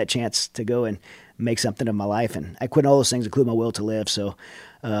Brown gave me that chance to go and make something of my life, and I quit all those things, including my will to live. So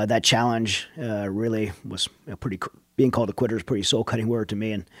that challenge really was pretty. Being called a quitter is a pretty soul-cutting word to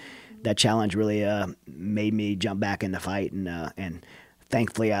me, and that challenge really made me jump back in the fight. And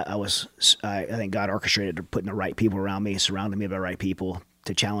thankfully, I think God orchestrated putting the right people around me, surrounding me by the right people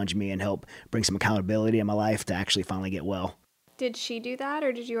to challenge me and help bring some accountability in my life to actually finally get well. Did she do that,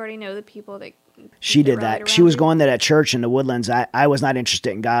 or did you already know the people that? She did that. She was going to that church in the Woodlands. I was not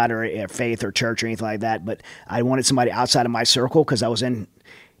interested in God or faith or church or anything like that, but I wanted somebody outside of my circle because I was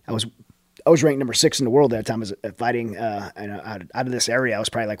ranked number 6 in the world at that time as fighting out of this area. I was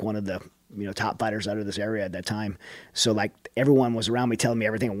probably like one of the top fighters out of this area at that time. So like everyone was around me telling me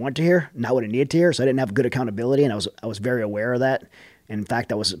everything I wanted to hear, not what I needed to hear. So I didn't have good accountability, and I was very aware of that. And in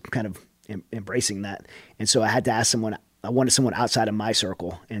fact, I was kind of embracing that. And so I had to ask someone. I wanted someone outside of my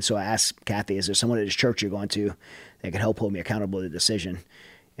circle. And so I asked Kathy, is there someone at this church you're going to that could help hold me accountable to the decision?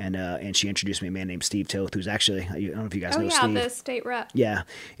 And she introduced me to a man named Steve Toth, who's actually, I don't know if you guys know Steve. The state rep. Yeah.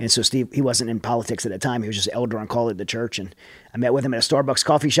 And so Steve, he wasn't in politics at the time. He was just elder on call at the church. And I met with him at a Starbucks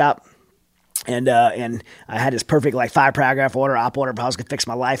coffee shop. And I had this perfect 5-paragraph order, op order, of how I was going to fix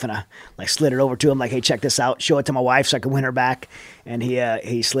my life. And I slid it over to him like, hey, check this out. Show it to my wife so I could win her back. And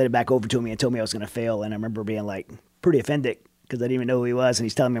he slid it back over to me and told me I was going to fail. And I remember being pretty offended because I didn't even know who he was, and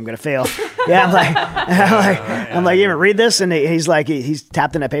he's telling me I'm going to fail. Yeah, I'm like, you even read this? And he's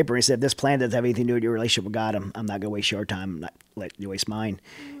tapped in that paper. And he said, this plan doesn't have anything to do with your relationship with God. I'm not going to waste your time. I'm not let you waste mine.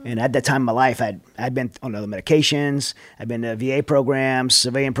 And at that time in my life, I'd been on other medications. I'd been to VA programs,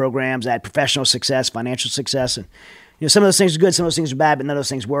 civilian programs. I had professional success, financial success, and some of those things were good, some of those things were bad, but none of those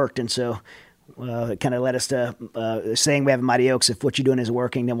things worked. And so it kind of led us to saying we have in Mighty Oaks, if what you're doing isn't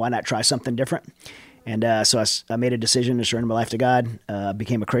working, then why not try something different? And so I made a decision to surrender my life to God,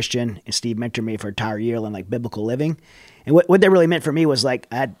 became a Christian, and Steve mentored me for an entire year on biblical living. And what that really meant for me was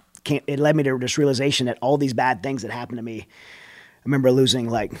it led me to this realization that all these bad things that happened to me, I remember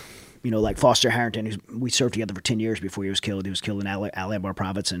losing Foster Harrington, we served together for 10 years before he was killed. He was killed in Al-Anbar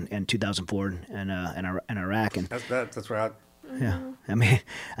province in 2004 in Iraq. And that's right. Yeah, I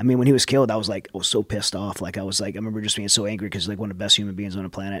mean, when he was killed, I was so pissed off. I remember just being so angry because one of the best human beings on the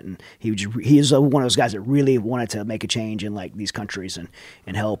planet, and he is one of those guys that really wanted to make a change in these countries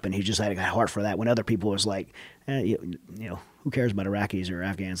and help, and he just had a heart for that. When other people was who cares about Iraqis or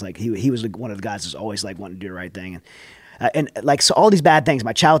Afghans? He was one of the guys that's always wanting to do the right thing, and so all these bad things,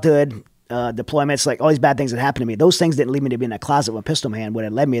 my childhood. Deployments, all these bad things that happened to me, those things didn't lead me to be in that closet with a pistol in my hand. What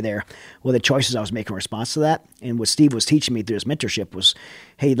had led me there were the choices I was making in response to that. And what Steve was teaching me through his mentorship was,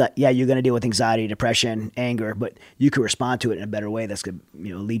 hey, you're going to deal with anxiety, depression, anger, but you can respond to it in a better way that's going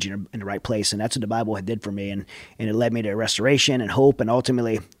to lead you in the right place. And that's what the Bible did for me. And it led me to restoration and hope, and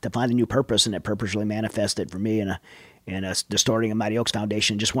ultimately to find a new purpose. And that purpose really manifested for me in the starting of Mighty Oaks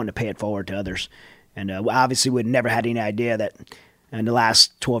Foundation, just wanting to pay it forward to others. And obviously we'd never had any idea that in the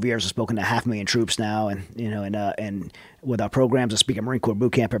last 12 years, I've spoken to 500,000 troops now, and with our programs, I speak at Marine Corps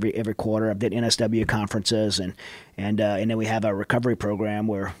boot camp every quarter. I've did NSW conferences, and then we have a recovery program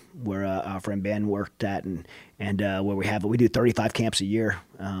where our friend Ben worked at, and where we do 35 camps a year,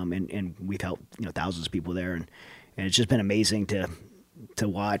 and we've helped thousands of people there, and it's just been amazing to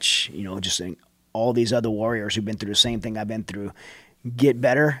watch just all these other warriors who've been through the same thing I've been through get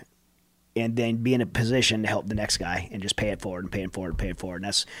better. And then be in a position to help the next guy and just pay it forward and pay it forward and pay it forward.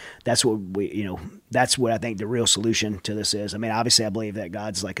 And that's what that's what I think the real solution to this is. I mean, obviously I believe that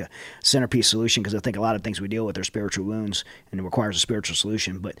God's a centerpiece solution, because I think a lot of things we deal with are spiritual wounds and it requires a spiritual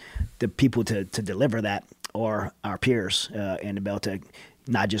solution. But the people to deliver that are our peers, and to be able to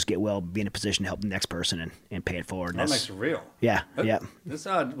not just get well, but be in a position to help the next person and pay it forward. That makes it real. Yeah, yeah. This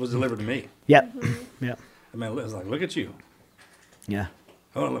was delivered to me. Yep, Mm-hmm. yep. I mean, it was look at you. Yeah.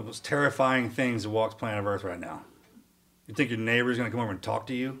 One of the most terrifying things that walks planet Earth right now. You think your neighbor's going to come over and talk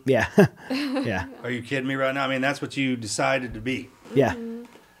to you? Yeah. Yeah. Are you kidding me right now? I mean, that's what you decided to be. Yeah.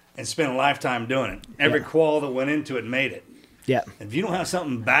 And spent a lifetime doing it. Every qual that went into it made it. Yeah. If you don't have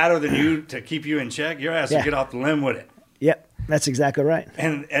something badder than you to keep you in check, your ass will get off the limb with it. Yep. That's exactly right.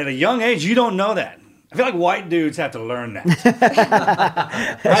 And at a young age, you don't know that. I feel like white dudes have to learn that.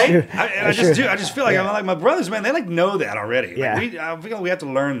 Right? I just feel like I'm like my brothers, man, they know that already. Yeah. I feel like we have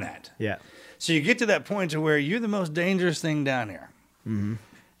to learn that. Yeah. So you get to that point to where you're the most dangerous thing down here. Mm-hmm.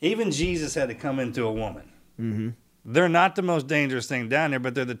 Even Jesus had to come into a woman. Mm-hmm. They're not the most dangerous thing down there,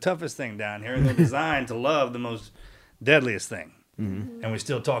 but they're the toughest thing down here, and they're designed to love the most deadliest thing. Mm-hmm. And we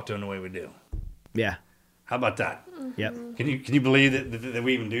still talk to them the way we do. Yeah. How about that? Yep. Can you believe that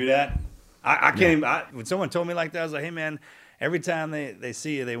we even do that? I can't even. When someone told me like that, I was like, hey man, every time they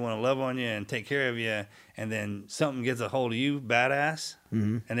see you, they want to love on you and take care of you, and then something gets a hold of you, badass,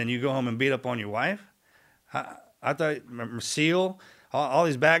 and then you go home and beat up on your wife. I thought SEAL, all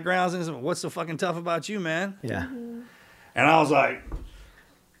these backgrounds, and what's so fucking tough about you, man? Yeah. And I was like,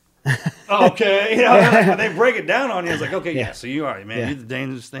 okay, you know, when they break it down on you, it's like, okay, yeah, so you are, man, you're the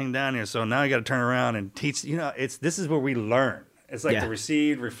dangerous thing down here. So now you got to turn around and teach. You know, this is where we learn. It's like to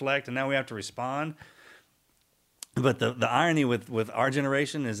receive, reflect, and now we have to respond. But the irony with our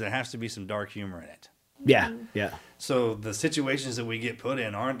generation is there has to be some dark humor in it. Yeah, yeah. So the situations that we get put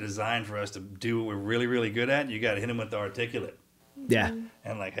in aren't designed for us to do what we're really, really good at. You got to hit them with the articulate. Yeah.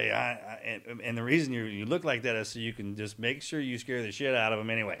 And like, hey, and the reason you look like that is so you can just make sure you scare the shit out of them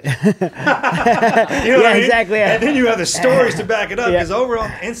anyway. You know what I mean? Exactly. Yeah. And then you have the stories to back it up because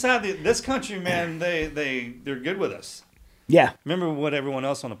overall, inside this country, man, they're good with us. Yeah. Remember what everyone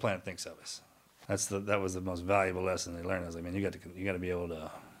else on the planet thinks of us. That was the most valuable lesson they learned. I was like, man, you got to be able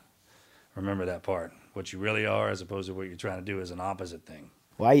to remember that part. What you really are, as opposed to what you're trying to do, is an opposite thing.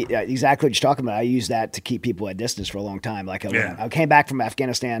 Well, exactly what you're talking about. I used that to keep people at distance for a long time. Like I came back from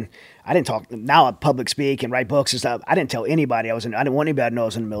Afghanistan. I didn't talk. Now I public speak and write books and stuff. I didn't tell anybody I didn't want anybody to know I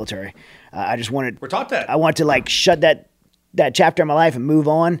was in the military. I just wanted. We're taught that. I wanted to like shut that chapter of my life and move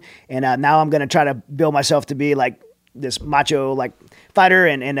on. And now I'm going to try to build myself to be like this macho like fighter.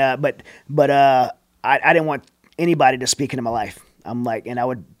 But I didn't want anybody to speak into my life. I'm like, and I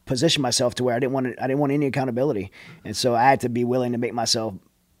would position myself to where I didn't want any accountability, and so I had to be willing to make myself,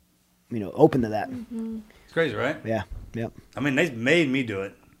 open to that. Mm-hmm. It's crazy, right? Yeah, yep. I mean, they made me do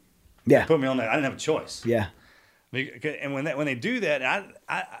it. Yeah, they put me on that. I didn't have a choice. Yeah, and when they do that,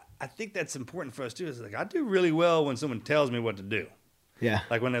 I think that's important for us too. It's like I do really well when someone tells me what to do. Yeah,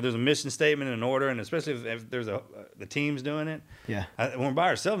 like when there's a mission statement and an order, and especially if there's the team's doing it. Yeah, when we're by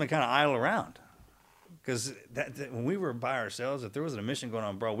ourselves, we kind of idle around. Because when we were by ourselves, if there wasn't a mission going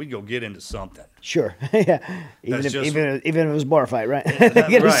on, bro, we'd go get into something. Sure, yeah. Even if it was a bar fight, right?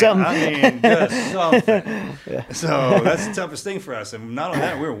 Get right. Something. I mean, just something. Yeah. So that's the toughest thing for us. And not only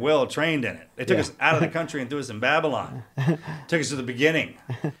that, we were well trained in it. They took us out of the country and threw us in Babylon. Took us to the beginning.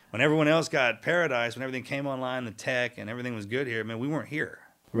 When everyone else got paradise, when everything came online, the tech and everything was good here, man, we weren't here.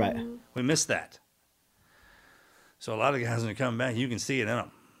 Right. We missed that. So a lot of the guys when they come back, you can see it in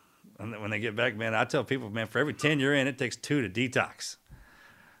them. When they get back, man, I tell people, man, for every 10 you're in, it takes 2 to detox,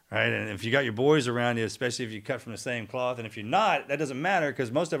 right? And if you got your boys around you, especially if you cut from the same cloth, and if you're not, that doesn't matter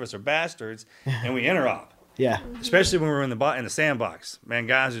because most of us are bastards, and we interop. Yeah. Especially when we're in the sandbox. Man,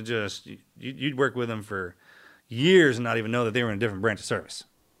 guys are just, you'd work with them for years and not even know that they were in a different branch of service.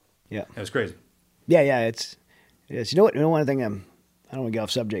 Yeah. It was crazy. Yeah, it's you know what? One thing I don't want to get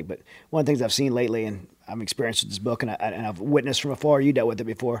off subject, but one of the things I've seen lately, and I'm experienced with this book, and I've witnessed from afar, you dealt with it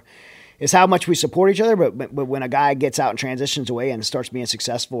before, is how much we support each other. But when a guy gets out and transitions away and starts being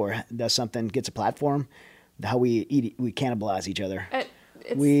successful or does something, gets a platform, how we cannibalize each other.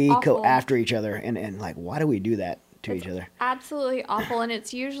 We go after each other, and like, why do we do that to each other? Absolutely awful, and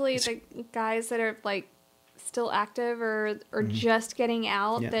it's usually the guys that are like still active or just getting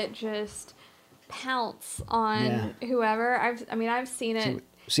out that just pounce on whoever. I've seen it.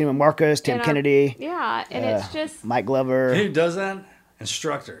 Seen with Marcus, Tim Kennedy. Yeah, and it's just Mike Glover. Who does that?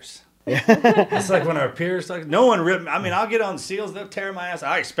 Instructors. It's like when our peers talk. No one rip. I mean, I'll get on SEALs. They'll tear my ass.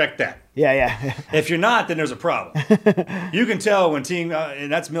 I expect that. Yeah. If you're not, then there's a problem. You can tell when team,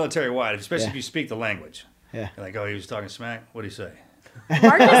 and that's military wide, especially if you speak the language. Yeah. You're like, oh, he was talking smack. What'd he say?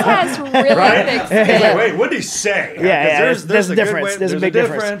 Marcus has really thick skin. Wait, what did he say? There's a difference. There's a big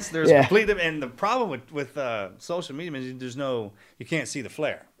difference. There's complete difference. And the problem with social media is you can't see the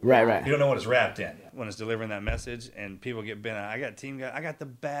flare. Right. You don't know what it's wrapped in when it's delivering that message, and people get bent. I got the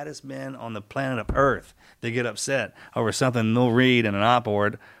baddest men on the planet of Earth. They get upset over something they'll read in an op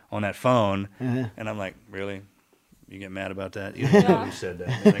board on that phone, and I'm like, really? You get mad about that? You don't know who said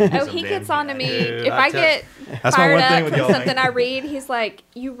that. He gets on to me. Dude, if I get fired up from something I read, he's like,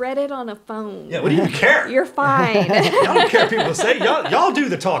 you read it on a phone. Yeah, what do you care? You're fine. Y'all don't care people say. Y'all do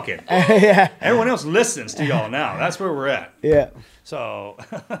the talking. Yeah. Everyone else listens to y'all now. That's where we're at. Yeah. So,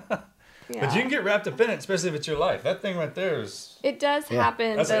 but you can get wrapped up in it, especially if it's your life. That thing right there is... It does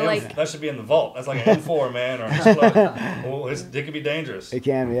happen. That should be in the vault. That's like an M4, man, or an explode. It could be dangerous. It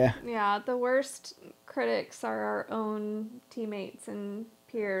can, yeah. Yeah, the worst critics are our own teammates and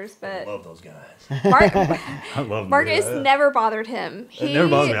peers, but I love those guys. I love Marcus never bothered him. It never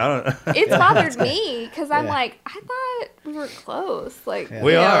bothered me. I don't. It's bothered me because I'm like, I thought we were close. Like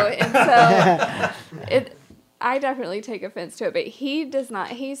we are. And so I definitely take offense to it, but he does not.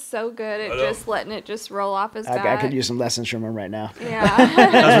 He's so good at just letting it just roll off his back. I could use some lessons from him right now. Yeah.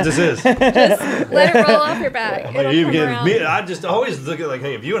 That's what this is. Just let it roll off your back. I just always look at like,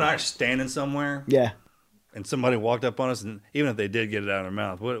 hey, if you and I are standing somewhere, yeah, and somebody walked up on us, and even if they did get it out of their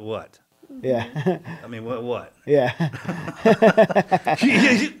mouth, what? Yeah. I mean, what? Yeah.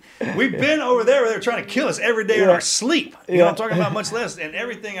 We've been over there where they're trying to kill us every day in our sleep. You know what I'm talking about? Much less, and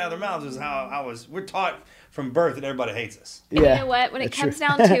everything out of their mouths is how we're taught from birth that everybody hates us. And you know what? When it comes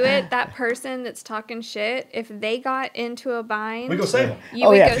down to it, that person that's talking shit, if they got into a bind, we go save them. You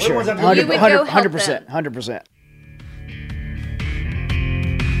would go, sure. You would go help 100%. 100%.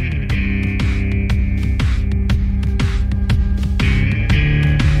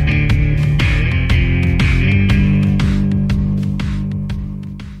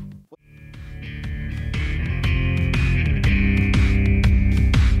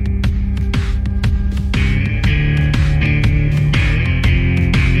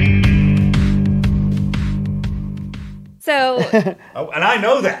 So, and I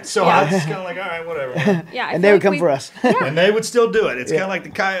know that, so I was just kind of like, all right, whatever. Yeah, and they would come for us, and they would still do it. It's kind of like the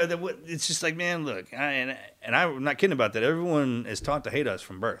coyote. It's just like, man, look, and I'm not kidding about that. Everyone is taught to hate us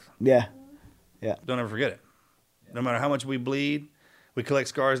from birth. Yeah. Don't ever forget it. No matter how much we bleed, we collect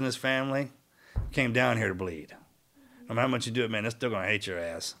scars in this family. We came down here to bleed. No matter how much you do it, man, they're still gonna hate your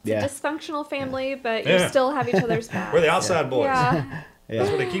ass. It's a dysfunctional family, but you still have each other's back. We're the outside boys. Yeah. That's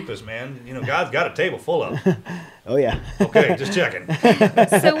where they keep us, man. You know, God's got a table full of them. Oh, yeah. Okay, just checking.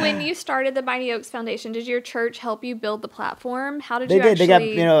 So when you started the Mighty Oaks Foundation, did your church help you build the platform? How did they you did.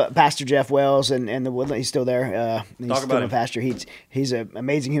 actually... They got, Pastor Jeff Wells and the Woodland. He's still there. He's Talk still about a him. pastor. He's an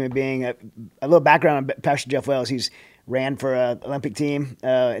amazing human being. A little background on Pastor Jeff Wells. He's ran for an Olympic team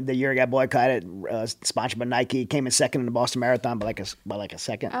the year he got boycotted, sponsored by Nike. Came in second in the Boston Marathon by like a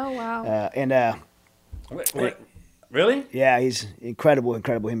second. Oh, wow. Wait. Really? Yeah, he's incredible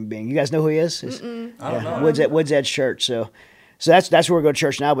human being. You guys know who he is? I don't know. Woods Edge Church. So that's where we go to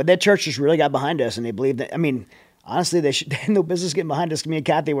church now. But that church just really got behind us, and they believe that. I mean, honestly, they had no business getting behind us. Me and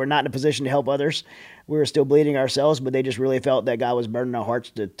Kathy were not in a position to help others. We were still bleeding ourselves, but they just really felt that God was burdening our hearts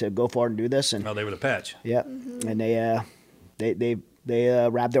to go forward and do this. And they were the patch. Yeah, and they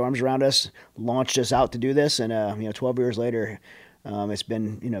wrapped their arms around us, launched us out to do this, and 12 years later. It's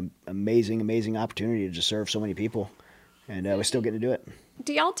been, amazing opportunity to just serve so many people, and we're still getting to do it.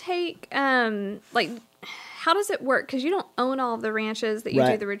 Do y'all take, how does it work? Because you don't own all of the ranches that you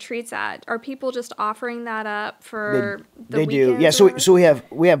do the retreats at. Are people just offering that up for the weekends? They do. Yeah, so we have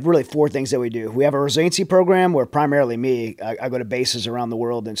really four things that we do. We have a resiliency program where primarily I go to bases around the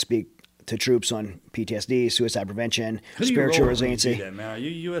world and speak to troops on PTSD, suicide prevention, spiritual resiliency. Do that, man? Are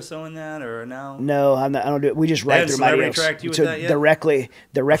you USO in that or now? No, I don't do it. We just write through Mighty Oaks. Tracked you with that yet? Directly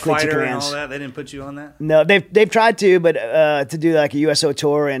to commands. And all that. They didn't put you on that? No, they've tried to, but to do like a USO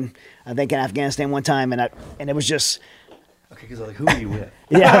tour, and I think in Afghanistan one time, and it was just. Okay, because who are you with?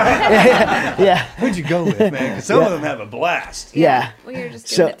 Yeah. Who'd you go with, man? Because some of them have a blast. Yeah. Well, you're just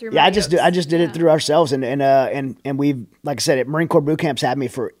doing it through I just did it through ourselves, and we've, like I said, Marine Corps boot camps had me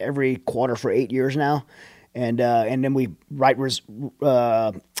for every quarter for 8 years now, and then we write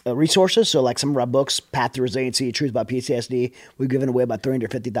resources. So like some of our books, Path to Resiliency, Truth About PTSD, we've given away about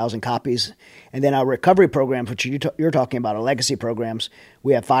 350,000 copies, and then our recovery programs, which you're talking about, our legacy programs,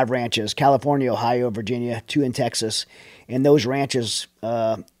 we have 5 ranches: California, Ohio, Virginia, 2 in Texas. And those ranches,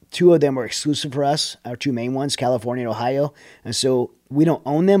 2 of them are exclusive for us, our 2 main ones, California and Ohio. And so we don't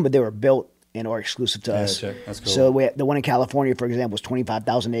own them, but they were built and are exclusive to us. Check. That's cool. So the one in California, for example, was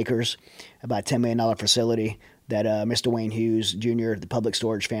 25,000 acres, about a $10 million facility that Mr. Wayne Hughes Jr., the public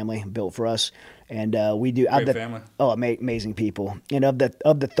storage family, built for us. And we do Great family. Oh, amazing people. And of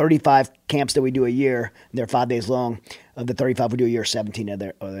the 35 camps that we do a year, they're 5 days long. Of the 35 we do a year, 17 are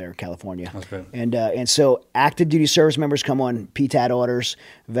there in California. That's great. And so active duty service members come on PTAD orders,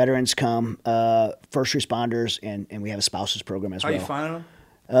 veterans come, first responders, and we have a spouses program as well. How you finding them?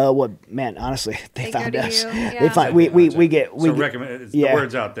 Well, man, honestly, they found us. Yeah. They find we get recommend the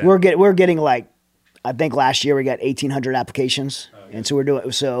word's out there. We're getting like, I think last year we got 1,800 applications, and so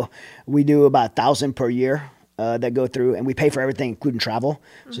we do about 1,000 per year that go through, and we pay for everything, including travel.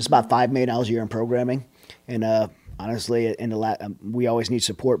 So it's about $5 million a year in programming, and honestly, we always need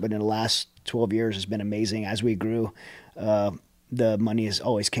support, but in the last 12 years, it's been amazing as we grew. The money has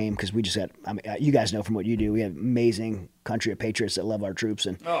always came because we just had. I mean, you guys know from what you do, we have amazing country of patriots that love our troops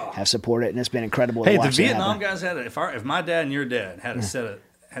and have supported it, and it's been incredible. Hey, to watch the Vietnam guys had it. If my dad and your dad had to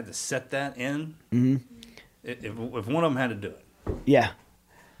set that in, if one of them had to do it,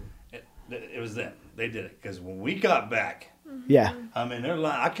 it was them. They did it because when we got back, I mean, they're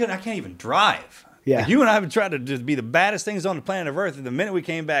like, I can't even drive. Yeah. Like, you and I have tried to just be the baddest things on the planet of Earth, and the minute we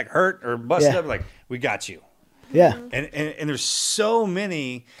came back hurt or busted up, like, we got you. Yeah. And there's so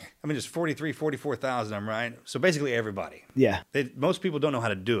many. I mean, there's 44,000 of them, right? So basically everybody. Yeah. Most people don't know how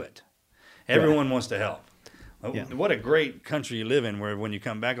to do it. Everyone wants to help. Yeah. What a great country you live in, where when you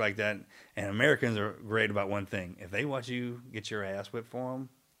come back like that, and Americans are great about one thing. If they watch you get your ass whipped for them,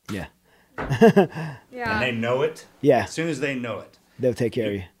 Yeah. and they know it, Yeah. as soon as they know it, They'll take care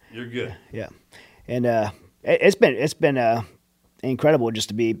of you. you're good. Yeah. And it's been incredible just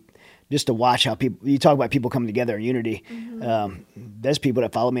to watch how people, you talk about people coming together in unity. There's people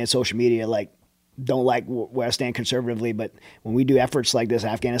that follow me on social media, like, don't like where I stand conservatively, but when we do efforts like this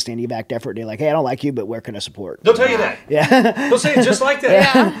Afghanistan evac effort, they're like, hey, I don't like you, but where can I support? They'll tell you that. Yeah. They'll say it just like that.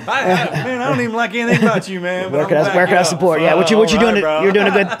 Yeah. Man, I don't even like anything about you, man. Where can I support? Yeah. What you doing? You're doing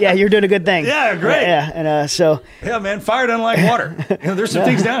a good. Yeah, you're doing a good thing. Yeah, great. Yeah. And so. Yeah, man. Fire doesn't like water. There's some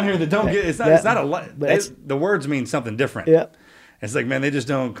things down here that don't get. It's not a lot. The words mean something different. Yeah. It's like, man, they just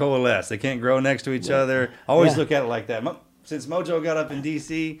don't coalesce. They can't grow next to each other. Always look at it like that. Since Mojo got up in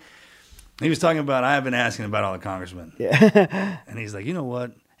D.C., he was talking about, I've been asking about all the congressmen. Yeah. And he's like, you know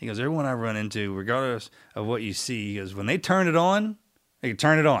what? He goes, everyone I run into, regardless of what you see, he goes, when they turn it on, they can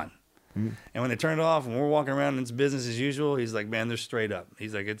turn it on. Mm-hmm. And when they turn it off and we're walking around and it's business as usual, he's like, man, they're straight up.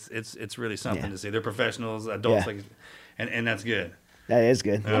 He's like, it's really something to see. They're professionals, adults, like, and that's good. That is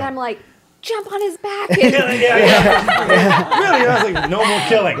good. And I'm like, jump on his back. Really? I was like, no more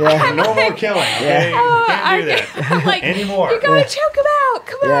killing. Yeah. No more killing. Okay? Can't do that I'm like, anymore. You gotta choke him out.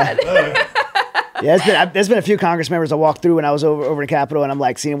 Come on. Yeah, there's been a few Congress members I walked through when I was over in Capitol, and I'm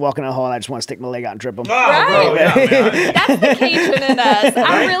like, seeing them walking in the hall, and I just want to stick my leg out and trip them. Oh, right. Bro, yeah, man. That's the Cajun in us.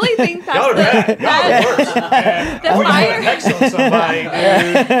 I really think that's Y'all are bad. Y'all are worse. The fire. Next on somebody,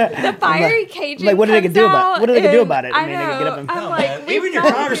 dude. The fiery Cajun. Like, what are they gonna do about it? What are they gonna do about it? I know. Get up and, I'm like, even your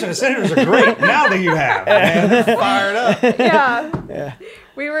congressmen and senators are great now that you have. Man, they're fired up. Yeah.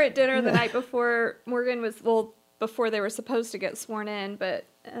 We were at dinner the night before Morgan was, before they were supposed to get sworn in, but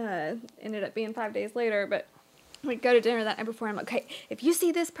ended up being 5 days later. But we'd go to dinner that night before. I'm like, okay, if you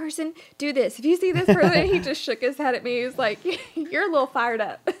see this person, do this. If you see this person, he just shook his head at me. He was like, you're a little fired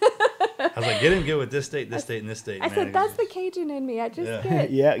up. I was like, get him good with this state, this state, and this state. I said, that's the Cajun in me. I just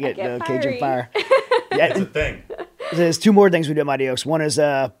get get Cajun fire. That's a thing. There's two more things we do at Mighty Oaks. One is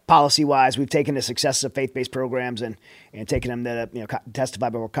policy-wise, we've taken the success of faith-based programs and taken them to testify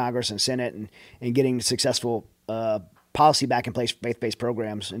before Congress and Senate and getting successful policy back in place for faith-based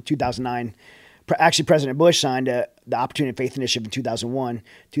programs. In 2009, actually President Bush signed the Opportunity and Faith Initiative in 2001.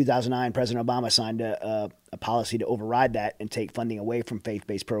 2009, President Obama signed a policy to override that and take funding away from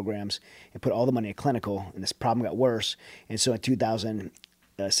faith-based programs and put all the money in clinical, and this problem got worse. And so in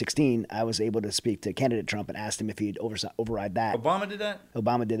 2016, I was able to speak to candidate Trump and asked him if he'd override that. Obama did that?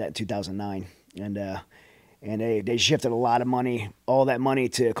 Obama did that in 2009. And they shifted a lot of money, all that money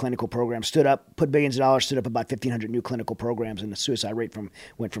to clinical programs, put billions of dollars, stood up about 1,500 new clinical programs, and the suicide rate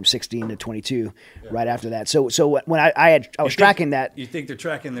went from 16 to 22 right after that. So when I was tracking that. You think they're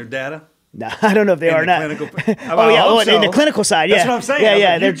tracking their data? No, I don't know if they are not. In the clinical side, yeah. That's what I'm saying.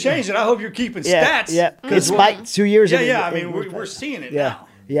 Yeah. They're changing. I hope you're keeping stats. Yeah, despite 2 years. I mean, we're seeing it now.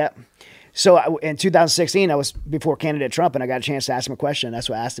 Yeah. So in 2016, I was before candidate Trump, and I got a chance to ask him a question. That's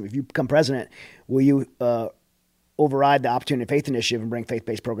why I asked him, if you become president, will you override the Opportunity and Faith Initiative and bring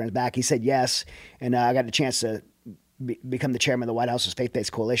faith-based programs back? He said yes, and I got a chance to become the chairman of the White House's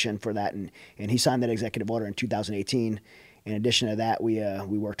faith-based coalition for that, and he signed that executive order in 2018. In addition to that, we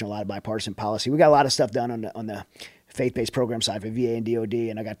worked on a lot of bipartisan policy. We got a lot of stuff done on the faith-based program side for VA and DOD,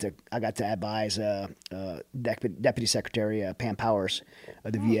 and I got to advise Deputy Secretary Pam Powers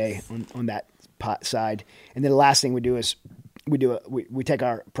of the VA on that side. And then the last thing we do is we take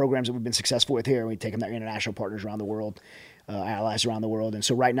our programs that we've been successful with here, and we take them to our international partners around the world, allies around the world. And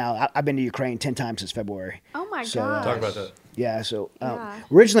so right now, I've been to Ukraine 10 times since February. Oh my gosh! Talk about that. Yeah. So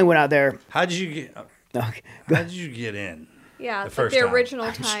originally went out there. How did you get in? Yeah, the first the time. original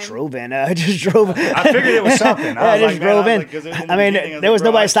I time. just drove in. I figured it was something. I just drove in. I mean, there was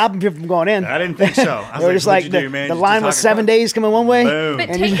nobody stopping people from going in. I didn't think so. They were just like, the line was 7 days coming one way. Boom. But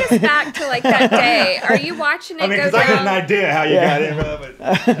take us back to like that day. Are you watching it go because down? I got an idea how you got in, but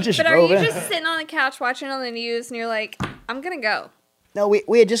are you just sitting on the couch watching on the news and you're like, I'm going to go? No,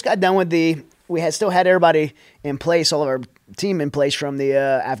 we had just got done with we had still had everybody in place, all of our team in place from the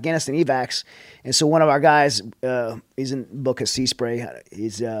Afghanistan evacs. And so one of our guys, he's in the book of Sea Spray.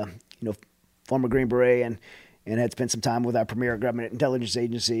 He's former Green Beret and had spent some time with our premier government intelligence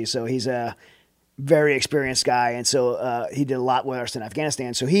agency. So he's a very experienced guy, and so he did a lot with us in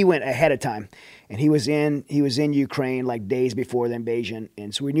Afghanistan. So he went ahead of time, and he was in Ukraine like days before the invasion,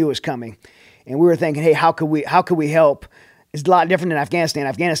 and so we knew it was coming. And we were thinking, hey, how could we help? It's a lot different than Afghanistan.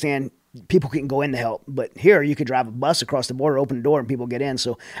 Afghanistan, people couldn't go in to help. But here, you could drive a bus across the border, open the door, and people get in.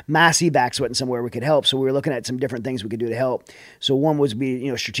 So mass evacs wasn't somewhere we could help. So we were looking at some different things we could do to help. So one was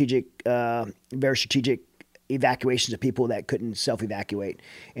be, strategic, very strategic evacuations of people that couldn't self-evacuate.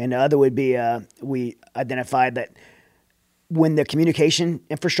 And the other would be we identified that when the communication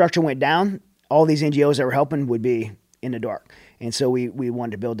infrastructure went down, all these NGOs that were helping would be in the dark. And so we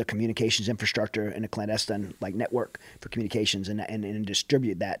wanted to build the communications infrastructure and a clandestine network for communications and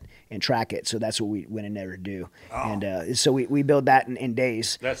distribute that and track it. So that's what we went in there to do. Oh. And so we build that in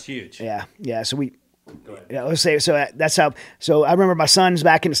days. That's huge. Yeah. So we. Let's say so. That's how. So I remember my son's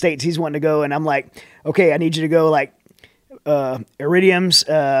back in the States. He's wanting to go, and I'm like, okay, I need you to go iridiums,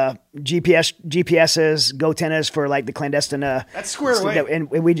 GPSs, GoTennas for the clandestine. That's squared away.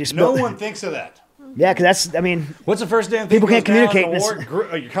 And we just no one thinks of that. Yeah, because what's the first damn thing? People can't communicate. Your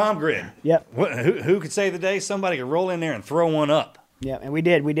comm grid. Yep. Who could save the day? Somebody could roll in there and throw one up. Yeah, and we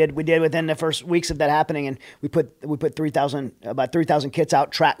did within the first weeks of that happening, and we put about 3,000 kits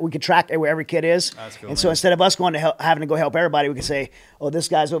out. We could track where every kit is. That's cool, and so instead of us going to having to go help everybody, we could say, "Oh, this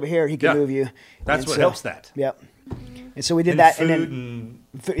guy's over here. He can move you." That's what helps that. Yep. And so we did that, food and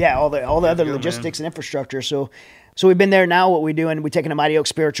then all the other logistics and infrastructure. So we've been there now. What we're doing, we're taking a Mighty Oak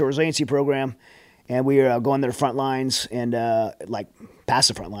spiritual resiliency program. And we are going to the front lines and past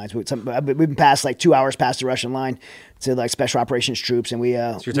the front lines. We've been past 2 hours past the Russian line to special operations troops, and so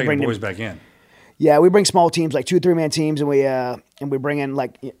you're taking the boys back in. Yeah, we bring small teams, 2 or 3 man teams, and we bring in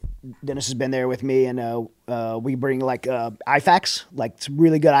Dennis has been there with me, and we bring IFACs,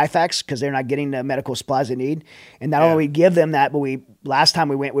 really good IFACs, because they're not getting the medical supplies they need. And not only we give them that, but last time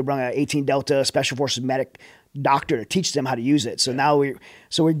we went, we brought an 18 Delta Special Forces medic doctor to teach them how to use it. So now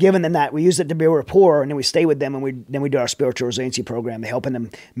we're giving them that. We use it to build rapport, and then we stay with them, and we do our spiritual resiliency program, helping them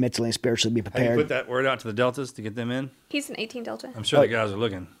mentally and spiritually be prepared. Have you put that word out to the Deltas to get them in? He's an 18 Delta. I'm sure the guys are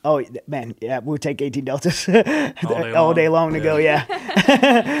looking. Oh man, yeah, we'll take 18 Deltas all day long to go.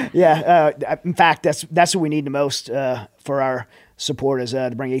 Yeah, yeah. In fact, that's what we need the most for our support is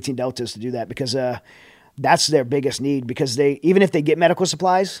to bring 18 Deltas to do that, because that's their biggest need, because even if they get medical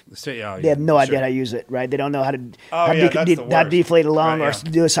supplies, they have no idea how to use it, right? They don't know how to deflate a lung or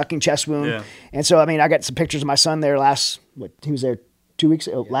do a sucking chest wound. Yeah. And so, I got some pictures of my son there he was there 2 weeks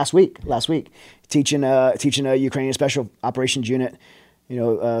ago, last week, teaching a Ukrainian special operations unit,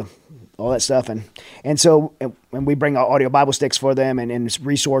 all that stuff. And so we bring our audio Bible sticks for them and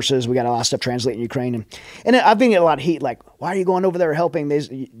resources. We got a lot of stuff translated in Ukraine. And I've been getting a lot of heat, why are you going over there helping?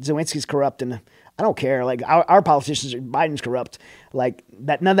 Zelensky's corrupt, and I don't care. Our politicians, Biden's corrupt.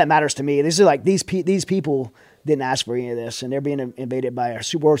 That, none of that matters to me. This is these people didn't ask for any of this, and they're being invaded by a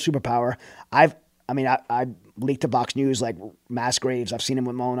world superpower. I leaked to Fox News mass graves. I've seen them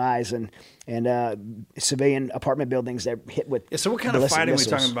with my own eyes, and civilian apartment buildings that hit with. Yeah, so what kind of fighting are we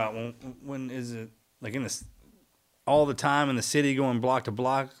talking about? When is it in this all the time in the city, going block to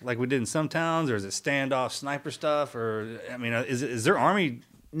block like we did in some towns, or is it standoff sniper stuff, or is there army?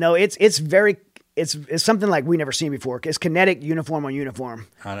 No, it's something we never seen before. It's kinetic, uniform on uniform.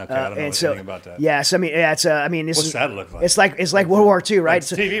 I don't know anything about that. Yes, what's that look like? It's like World War II, right?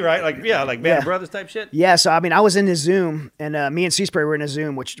 It's TV, right? Like Band of Brothers type shit. Yeah. So I was in the Zoom, and me and Seaspray were in a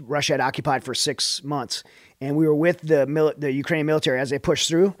Zoom, which Russia had occupied for 6 months, and we were with the Ukrainian military as they pushed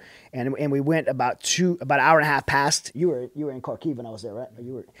through, and we went about an hour and a half past. You were in Kharkiv when I was there, right?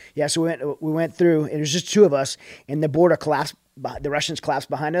 Yeah. So we went through, and it was just 2 of us, and the border collapsed. The Russians collapsed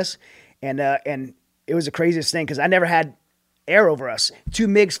behind us. And it was the craziest thing, because I never had air over us. 2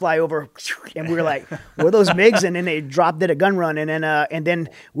 MiGs fly over, and we were like, "What are those MiGs?" And then they did a gun run, and then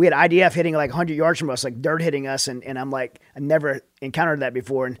we had IDF hitting 100 yards from us, dirt hitting us, and I'm like, I never encountered that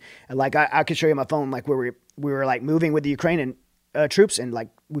before, and I could show you my phone, where we were moving with the Ukrainian troops, and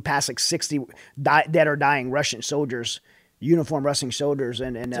we passed 60 dead or dying Russian soldiers, uniformed Russian soldiers,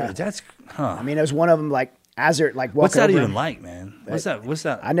 and dude, that's it was one of them as they're walking. What's that over even like, man? What's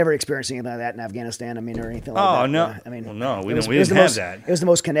that? I never experienced anything like that in Afghanistan. Or anything like that. Oh no! No, we didn't have that. It was the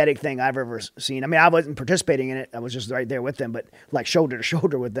most kinetic thing I've ever seen. I wasn't participating in it. I was just right there with them, but shoulder to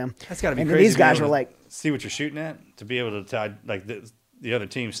shoulder with them. That's got to be crazy. And these guys were see what you're shooting at, to be able to tie the other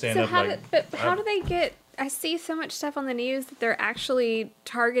team stand up. How do they get? I see so much stuff on the news that they're actually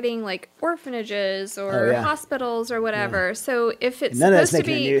targeting orphanages or hospitals or whatever. Yeah. So if it's none supposed of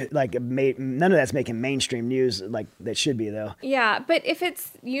that's to be none of that's making mainstream news that should be, though. Yeah, but if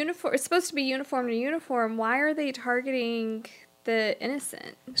it's it's supposed to be uniform to uniform. Why are they targeting the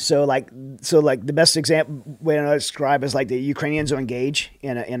innocent? So the best example way I describe is the Ukrainians will engage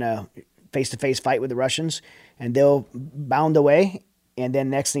in a face-to-face fight with the Russians, and they'll bound away. and then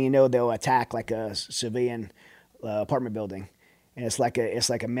next thing you know, they'll attack like a civilian apartment building, and it's like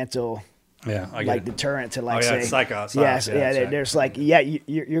a mental. Yeah, I get like it. deterrent to like It's say, psycho. yes, there's like,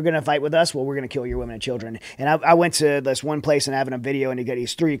 you're gonna fight with us. Well, we're gonna kill your women and children. And I went to this one place and having a video, and you got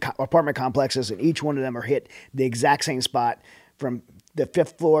these 3 apartment complexes, and each one of them are hit the exact same spot from the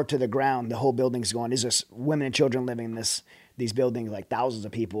 5th floor to the ground. The whole building's going. There's just women and children living in these buildings, like thousands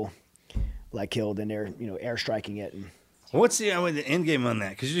of people, like killed, and they're air striking it. And what's the end game on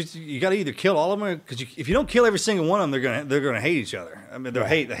that? Because you got to either kill all of them, because if you don't kill every single one of them, they're gonna hate each other. I mean, they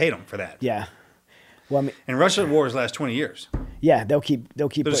hate them for that. yeah. Well, I mean, and Russia wars last 20 years. Yeah, they'll keep. They'll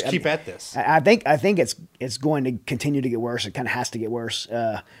just keep at this. I think it's going to continue to get worse. It kind of has to get worse.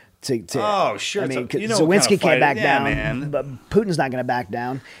 Oh, sure. I mean, kind Zelensky of can't back down, man. but Putin's not going to back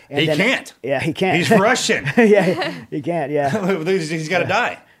down. And he can't. Yeah, he can't. He's Russian. Yeah, he can't. Yeah, he's got to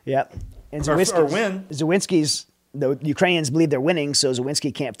die. Yep. And or win. Zelensky's. The Ukrainians believe they're winning, so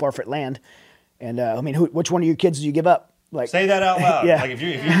Zelensky can't forfeit land. And I mean, which one of your kids do you give up? Like, say that out loud. Yeah. Like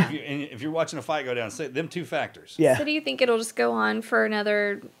if you're watching a fight go down, say them 2 factors. Yeah. So do you think it'll just go on for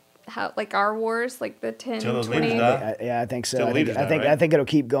another, like our wars, like the 10, Till those 20? leaders die? Yeah, I think so. Till the leaders die, right? I think it'll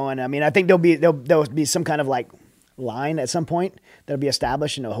keep going. I mean, I think there'll be some kind of like line at some point that'll be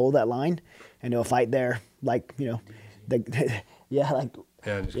established, and they'll hold that line, and they'll fight there. Like Do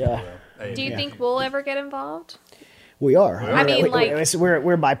you think we'll ever get involved? We are. I mean,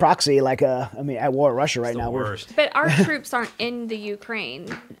 we're by proxy, like at war with Russia right now. Worst. But our troops aren't in the Ukraine,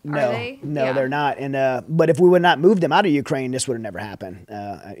 are they? No, Yeah. they're not. And but if we would not move them out of Ukraine, this would have never happened.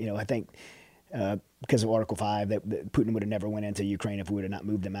 I think because of Article 5, that Putin would have never went into Ukraine if we would have not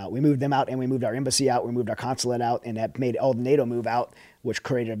moved them out. We moved them out, and we moved our embassy out. We moved our consulate out, and that made all the NATO move out, which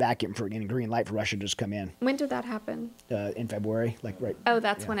created a vacuum for getting green light for Russia to just come in. When did that happen? In February, right. Oh,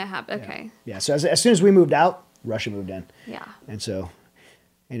 that's when it happened. Okay. Yeah. So as soon as we moved out, Russia moved in. Yeah. And so,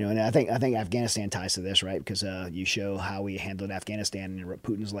 and I think Afghanistan ties to this, right? Because you show how we handled Afghanistan, and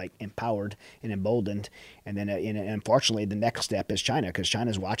Putin's like empowered and emboldened. And then, and unfortunately, the next step is China, because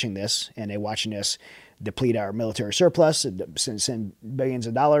China's watching this, and they're watching us deplete our military surplus, and send billions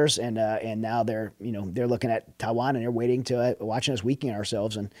of dollars, and now they're looking at Taiwan, and they're waiting to watching us weaken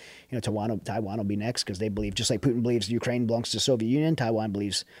ourselves, and Taiwan will be next, because they believe, just like Putin believes Ukraine belongs to the Soviet Union, China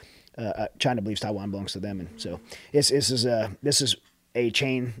believes Taiwan belongs to them, and so this is a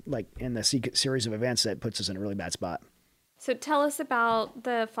chain, like in the series of events, that puts us in a really bad spot. So tell us about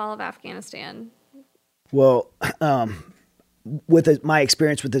the fall of Afghanistan. Well, my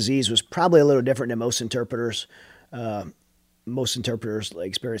experience with disease was probably a little different than most interpreters'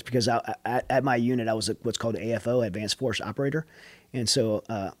 experience, because at my unit I was what's called an AFO, Advanced Force Operator, and so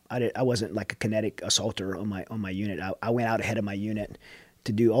I wasn't like a kinetic assaulter on my unit. I went out ahead of my unit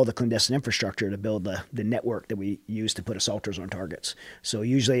to do all the clandestine infrastructure to build the network that we use to put assaulters on targets. So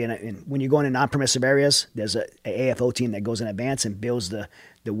usually when you go into non-permissive areas, there's a AFO team that goes in advance and builds the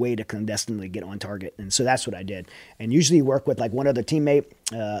way to clandestinely get on target. And so that's what I did. And usually you work with like one other teammate.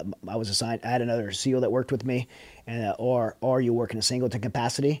 I had another SEAL that worked with me, and or you work in a singleton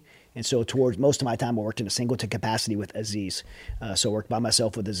capacity. And so towards most of my time, I worked in a singleton capacity with Aziz. So I worked by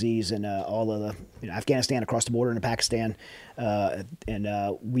myself with Aziz and all of the Afghanistan, across the border into Pakistan. And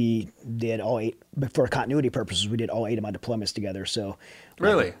we did all 8, but for continuity purposes, we did all 8 of my deployments together. So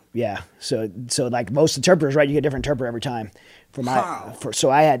really? Yeah. So like most interpreters, right, you get a different interpreter every time. So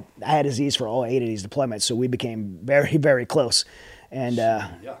I had Aziz for all 8 of these deployments. So we became very, very close. And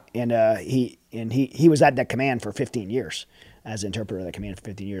he was at that command for 15 years. As an interpreter of that command for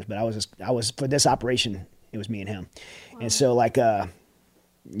 15 years, but I was for this operation, it was me and him. Wow. And so like I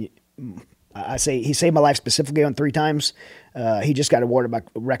say, he saved my life specifically on 3 times. He just got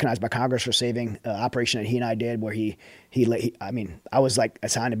recognized by Congress for saving operation that he and I did, where I was like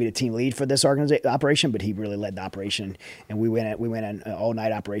assigned to be the team lead for this operation, but he really led the operation, and we went in an all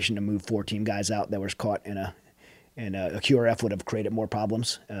night operation to move 4 team guys out that was caught in a QRF would have created more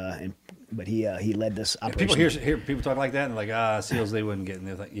problems, but he led this operation. People hear people talk like that, and like, SEALs, they wouldn't get in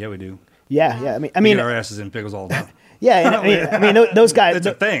there. Like, yeah, we do. Yeah. I mean, our asses in pickles all the time. Yeah, and I mean, those guys. It's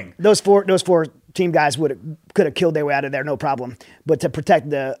a thing. Those four team guys could have killed their way out of there, no problem. But to protect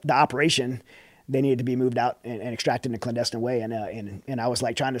the operation, they needed to be moved out and extracted in a clandestine way. And I was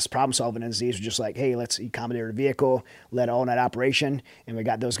like trying to problem solve, and Aziz was just like, hey, let's commandeer a vehicle, led all night operation, and we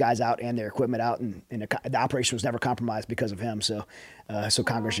got those guys out and their equipment out, and the operation was never compromised because of him. So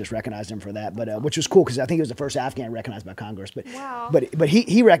Congress just recognized him for that, but which was cool, because I think he was the first Afghan recognized by Congress. But wow. but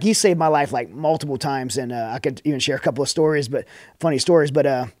he saved my life like multiple times, and I could even share a couple of stories, but funny stories.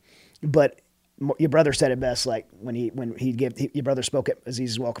 But your brother said it best, like your brother spoke at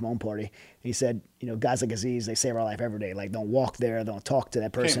Aziz's welcome home party. He said, guys like Aziz, they save our life every day. Like, don't walk there, don't talk to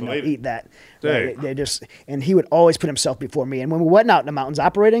that person, don't eat that. Right? They just, and he would always put himself before me. And when we went out in the mountains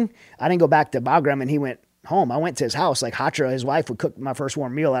operating, I didn't go back to Bagram, and he went home. I went to his house. Like Hatra, his wife, would cook my first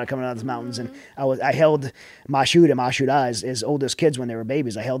warm meal out of coming out of the mountains. And I held Mashoud and Mashoud his oldest kids when they were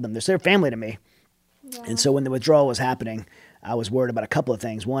babies. I held them. They're family to me. Yeah. And so when the withdrawal was happening, I was worried about a couple of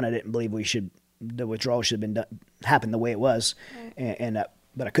things. One, I didn't believe the withdrawal should have been happened the way it was,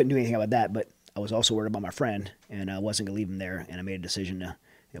 but I couldn't do anything about that. But I was also worried about my friend, and I wasn't going to leave him there. And I made a decision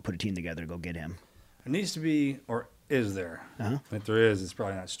to put a team together to go get him. It needs to be, or is there? If there is, it's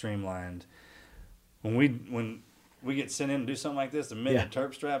probably not streamlined. When we get sent in to do something like this, the minute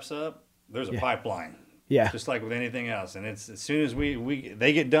Terp straps up, there's a pipeline. Yeah. Just like with anything else. And it's as soon as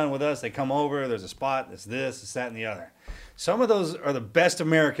they get done with us, they come over, there's a spot, it's this, it's that, and the other. Some of those are the best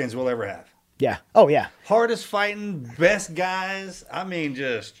Americans we'll ever have. Yeah. Oh, yeah. Hardest fighting, best guys. I mean,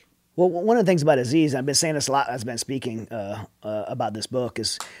 just. Well, one of the things about Aziz, and I've been saying this a lot as I've been speaking about this book,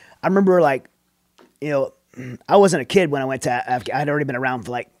 is I remember, like, I wasn't a kid when I went to Afghanistan. I had already been around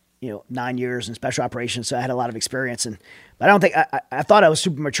for 9 years in special operations, so I had a lot of experience. But I don't think I thought I was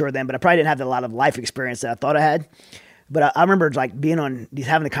super mature then, but I probably didn't have a lot of life experience that I thought I had. But I remember being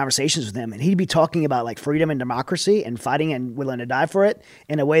having the conversations with him, and he'd be talking about freedom and democracy and fighting and willing to die for it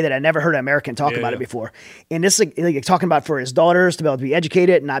in a way that I never heard an American talk about it before. And this is talking about for his daughters to be able to be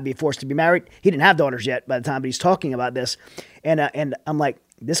educated and not be forced to be married. He didn't have daughters yet by the time, but he's talking about this. And I'm like,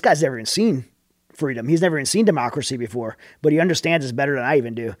 this guy's never even seen freedom. He's never even seen democracy before, but he understands it better than I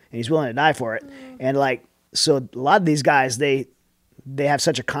even do, and he's willing to die for it. And so a lot of these guys, they have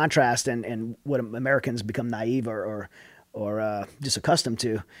such a contrast and what Americans become naive or just accustomed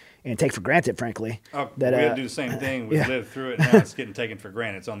to and take for granted, frankly. That, we had to do the same thing. We lived through it. Now it's getting taken for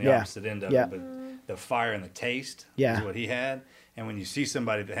granted. It's on the opposite end of it. But the fire and the taste is what he had. And when you see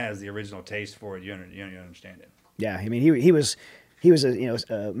somebody that has the original taste for it, you understand it. Yeah, I mean, he was a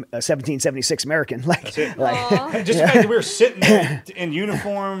 1776 American. That's it. Just the fact that we were sitting there in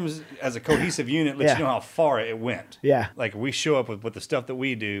uniforms as a cohesive unit lets you know how far it went. Yeah. Like we show up with the stuff that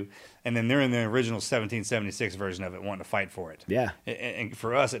we do, and then they're in the original 1776 version of it, wanting to fight for it. Yeah. And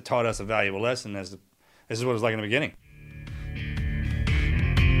for us, it taught us a valuable lesson. This is what it was like in the beginning.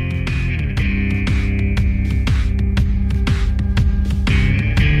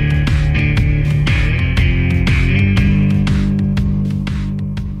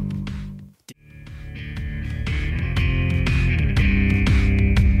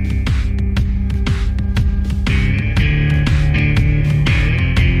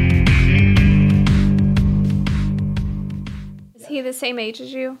 The same age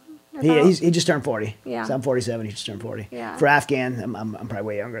as you? He just turned 40. Yeah. So I'm 47. He just turned 40. Yeah. For Afghan, I'm probably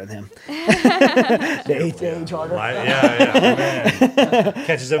way younger than him. The eighth age harder. Man.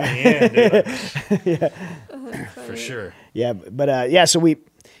 Catches up in the end, dude. For sure. Yeah, but so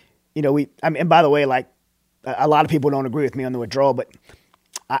and by the way, a lot of people don't agree with me on the withdrawal, but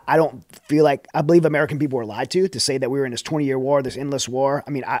I don't feel I believe American people were lied to say that we were in this 20-year war, this endless war. I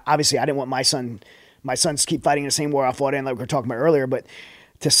mean, obviously I didn't want my sons keep fighting the same war I fought in, like we were talking about earlier. But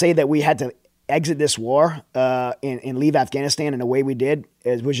to say that we had to exit this war and leave Afghanistan in the way we did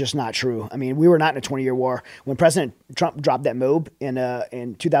was just not true. I mean, we were not in a 20-year war. When President Trump dropped that MOB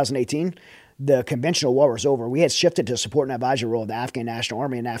in 2018, the conventional war was over. We had shifted to support and advisory role of the Afghan National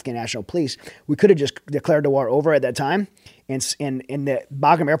Army and Afghan National Police. We could have just declared the war over at that time. And in the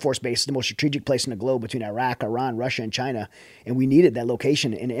Bagram Air Force Base is the most strategic place in the globe between Iraq, Iran, Russia, and China. And we needed that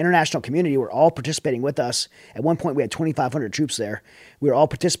location. And the international community were all participating with us. At one point, we had 2,500 troops there. We were all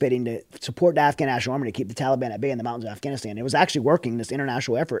participating to support the Afghan National Army to keep the Taliban at bay in the mountains of Afghanistan. It was actually working, this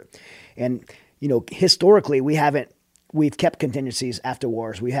international effort. And, historically, we've kept contingencies after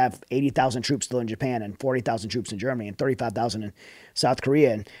wars. We have 80,000 troops still in Japan and 40,000 troops in Germany and 35,000 in South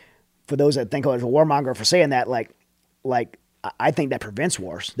Korea. And for those that think I was a warmonger for saying that, I think that prevents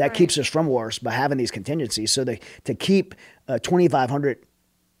wars. That keeps us from wars by having these contingencies. So to keep a 2,500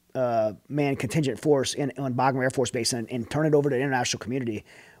 man contingent force on Bagram Air Force Base and turn it over to the international community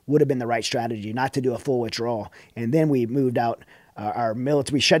would have been the right strategy, not to do a full withdrawal. And then we moved out our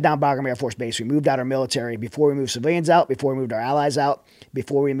military. We shut down Bagram Air Force Base. We moved out our military before we moved civilians out, before we moved our allies out,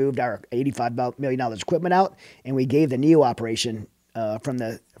 before we moved our $85 million equipment out, and we gave the NEO operation from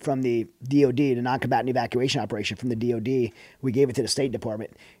the DOD, the non-combatant evacuation operation from the DOD. We gave it to the State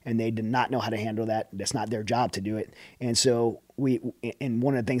Department, and they did not know how to handle that. That's not their job to do it. And so and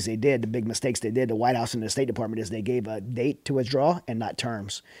one of the things they did, the big mistakes they did, the White House and the State Department, is they gave a date to withdraw and not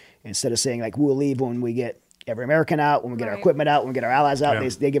terms. Instead of saying we'll leave when we get every American out, when we get our equipment out, when we get our allies out,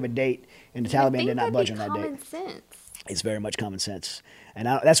 they give a date, and the Taliban did not budge on that date. Common sense. It's very much common sense. And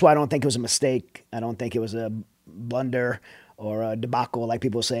that's why I don't think it was a mistake. I don't think it was a blunder or a debacle like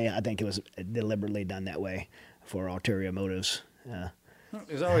people say. I think it was deliberately done that way for ulterior motives.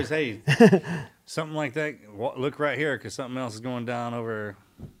 There's always, hey, something like that. Look right here, because something else is going down over.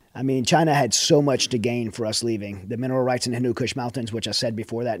 I mean, China had so much to gain for us leaving. The mineral rights in the Hindu Kush Mountains, which I said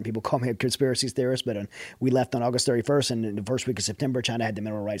before that, and people call me a conspiracy theorist, but we left on August 31st, and in the first week of September, China had the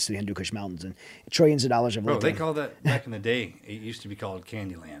mineral rights to the Hindu Kush Mountains, and trillions of dollars of lithium. Bro, they called that, back in the day, it used to be called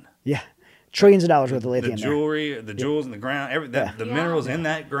Candyland. Yeah. Trillions of dollars worth of lithium. The jewelry, the jewels in the ground, the minerals in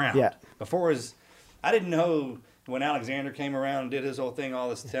that ground. Yeah. Before I didn't know when Alexander came around and did his whole thing, all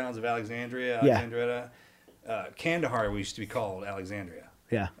the towns of Alexandria, Kandahar used to be called Alexandria.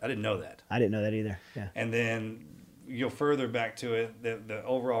 Yeah. I didn't know that. I didn't know that either. Yeah. And then you go further back to it, the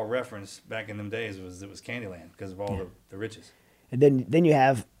overall reference back in them days it was Candyland because of all the riches. And then you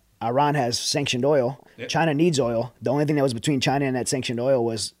have Iran has sanctioned oil. Yep. China needs oil. The only thing that was between China and that sanctioned oil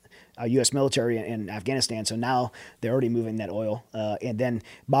was U.S. military in Afghanistan. So now they're already moving that oil. And then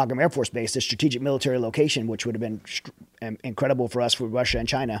Bagram Air Force Base, the strategic military location, which would have been incredible for us, for Russia and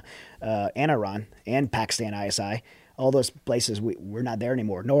China and Iran and Pakistan ISI. All those places, we're not there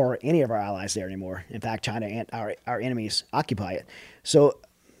anymore, nor are any of our allies there anymore. In fact, China and our enemies occupy it. So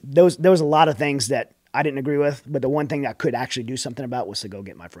there was a lot of things that I didn't agree with, but the one thing I could actually do something about was to go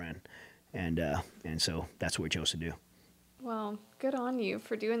get my friend. And so that's what we chose to do. Well, good on you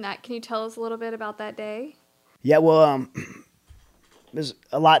for doing that. Can you tell us a little bit about that day? Yeah, well, there's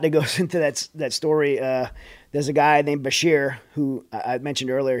a lot that goes into that story. There's a guy named Bashir who I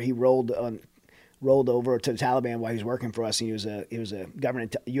mentioned earlier. He rolled over to the Taliban while he was working for us. He was a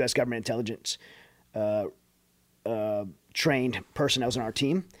U.S. government intelligence trained person that was on our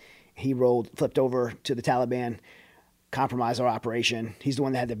team. He flipped over to the Taliban, compromised our operation. He's the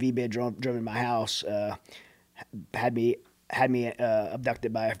one that had the V-bid driven in my house. Had me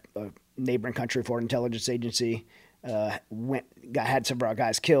abducted by a neighboring country foreign intelligence agency. Had some of our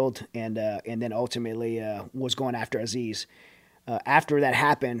guys killed, and then ultimately was going after Aziz. After that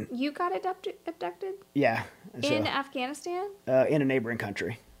happened, you got abducted? Yeah. In Afghanistan? In a neighboring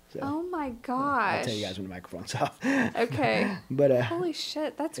country. So, oh my gosh! I'll tell you guys when the microphone's off. Okay. But holy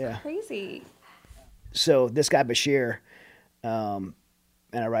shit, that's crazy. So this guy Bashir, and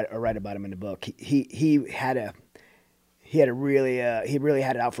I write about him in the book. He really had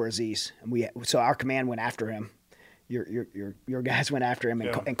it out for Aziz. And so our command went after him. Your guys went after him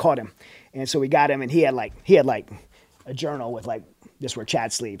and caught him, and so we got him. And he had a journal with this is where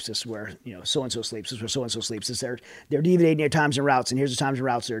Chad sleeps, this is where so and so sleeps, this is where so and so sleeps. This they're deviating their times and routes, and here's the times and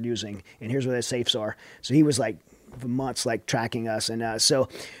routes they're using, and here's where their safes are. So he was for months tracking us, and so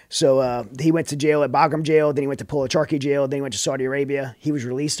he went to jail at Bagram jail, then he went to Polacharki jail, then he went to Saudi Arabia. He was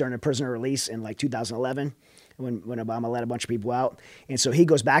released during a prisoner release in 2011 when Obama let a bunch of people out, and so he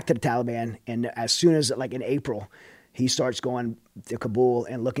goes back to the Taliban, and as soon as in April. He starts going to Kabul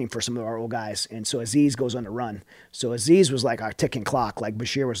and looking for some of our old guys. And so Aziz goes on the run. So Aziz was our ticking clock,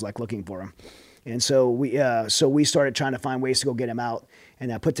 Bashir was looking for him. And so we started trying to find ways to go get him out.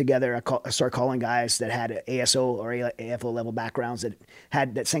 And I put together, I started calling guys that had ASO or AFO level backgrounds that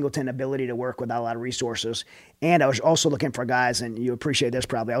had that singleton ability to work without a lot of resources. And I was also looking for guys, and you appreciate this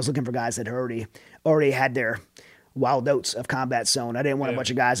probably, I was looking for guys that already had their wild oats of combat zone. I didn't want a bunch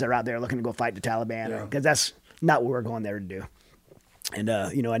of guys that are out there looking to go fight the Taliban because that's not what we're going there to do. And,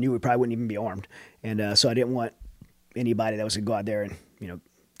 I knew we probably wouldn't even be armed. And so I didn't want anybody that was going to go out there and,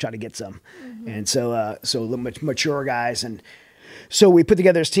 try to get some. Mm-hmm. And so mature guys. And so we put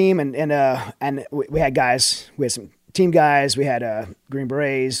together this team and we had guys, we had some team guys, we had Green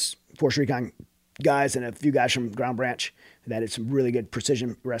Berets, Force Recon guys, and a few guys from Ground Branch that had some really good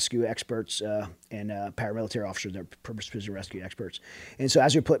precision rescue experts and paramilitary officers that are precision rescue experts. And so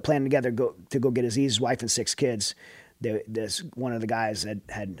as we planning together to go get Aziz's wife and 6 kids, one of the guys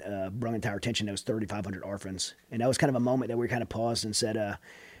had brought into our attention that was 3,500 orphans. And that was kind of a moment that we kind of paused and said,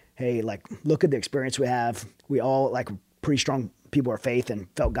 hey, look at the experience we have. We all pretty strong people of faith and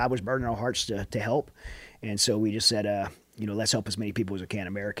felt God was burdening our hearts to help. And so we just said, let's help as many people as we can,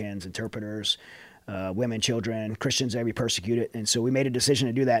 Americans, interpreters, women, children, Christians that be persecuted. And so we made a decision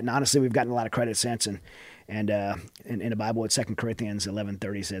to do that. And honestly, we've gotten a lot of credit since. And in the Bible, it's 2 Corinthians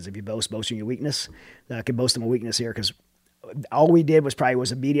 11:30 says, if you boast in your weakness. I can boast in my weakness here because all we did was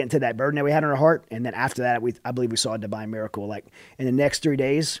obedient to that burden that we had on our heart. And then after that, I believe we saw a divine miracle. In the next 3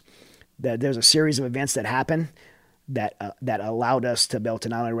 days, there's a series of events that happened that allowed us to be able to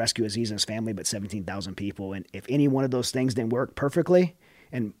not only rescue Aziz and his family, but 17,000 people. And if any one of those things didn't work perfectly,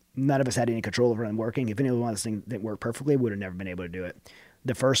 and none of us had any control over them working. If any one of those things didn't work perfectly, we would have never been able to do it.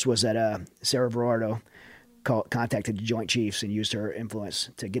 The first was that Sarah Verardo contacted the Joint Chiefs and used her influence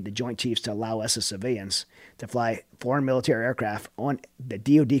to get the Joint Chiefs to allow us as civilians to fly foreign military aircraft on the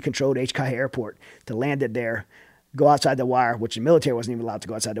DOD-controlled HKI airport, to land it there, go outside the wire, which the military wasn't even allowed to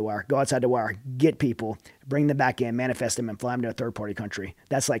go outside the wire, get people, bring them back in, manifest them, and fly them to a third-party country.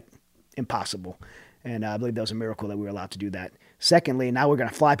 That's like impossible. And I believe that was a miracle that we were allowed to do that. Secondly, now we're going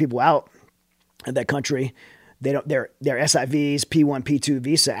to fly people out of that country. They're SIVs, P1, P2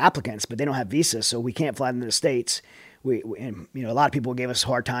 visa applicants, but they don't have visas, so we can't fly them to the States. And a lot of people gave us a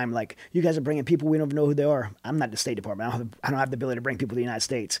hard time, like, you guys are bringing people, we don't even know who they are. I'm not the State Department. I don't have the ability to bring people to the United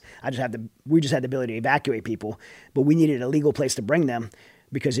States. We just had the ability to evacuate people, but we needed a legal place to bring them,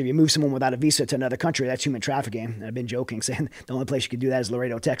 because if you move someone without a visa to another country, that's human trafficking. And I've been joking, saying the only place you could do that is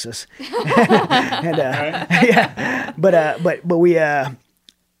Laredo, Texas.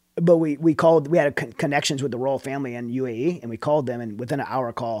 But we called. We had connections with the royal family in UAE, and we called them. And within an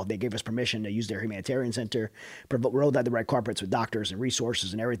hour call, they gave us permission to use their humanitarian center. Rolled out the red carpets with doctors and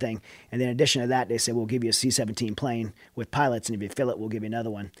resources and everything. And then in addition to that, they said, we'll give you a C-17 plane with pilots, and if you fill it, we'll give you another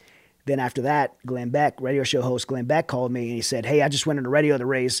one. Then after that, Glenn Beck, radio show host Glenn Beck, called me and he said, hey, I just went on the radio to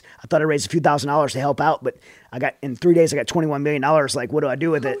raise, I thought I raised a few $1,000s to help out, but in 3 days, I got $21 million. Like, what do I do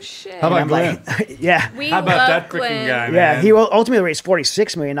with it? Shit. How about Glenn? Yeah. How about that freaking guy, man? Yeah, he ultimately raised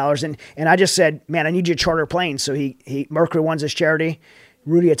 $46 million. And I just said, man, I need you to charter a plane. So he Mercury One's his charity.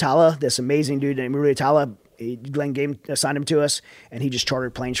 Rudy Atala, this amazing dude named Rudy Atala, Glenn assigned him to us, and he just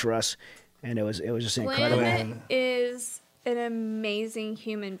chartered planes for us. And it was just incredible. Glenn is an amazing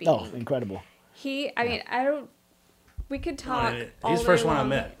human being. Oh, incredible. We could talk. He's the first one I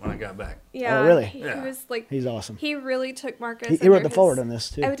met when I got back. Yeah. Oh, really? He was like, he's awesome. He really took Marcus. He wrote the forward on this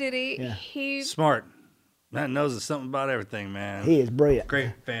too. Oh, did he? Yeah. He Smart. Man knows something about everything, man. He is brilliant.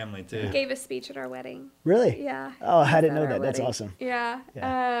 Great family too. gave a speech at our wedding. Really? Yeah. Oh, I didn't At know our that. That's wedding. awesome. Yeah.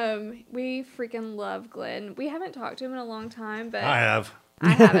 We freaking love Glenn. We haven't talked to him in a long time, but I have. I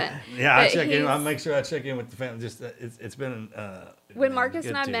haven't. Yeah, I But check in. I he's- make sure I check in with the family. Just it's been. When Marcus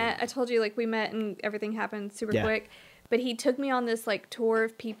and I good met, I told you like we met and everything happened super Yeah. quick. But he took me on this like tour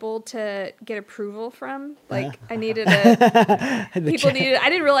of people to get approval from. Like I needed I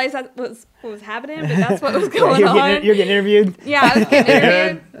didn't realize that was what was happening, but that's what was going on. You're getting interviewed? Yeah, I was getting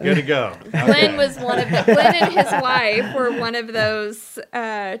interviewed. Good to go. Glenn was Glenn and his wife were one of those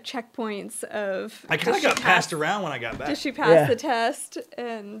checkpoints of. I kind of got passed around when I got back. Did she pass the test?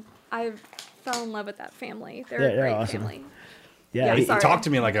 And I fell in love with that family. They're a great awesome. family. Yeah. He sorry. talked to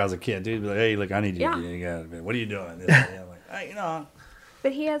me like I was a kid, dude. He'd be like, hey, look, I need you. Yeah. What are you doing? This, and that. I'm like, hey,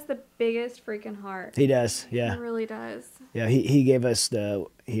 But he has the biggest freaking heart. He does. Yeah. He really does. Yeah. He gave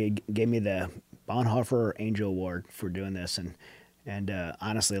me the Bonhoeffer Angel Award for doing this, and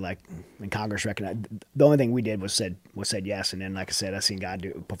honestly, like when Congress recognized, the only thing we did was said yes, and then like I said, I seen God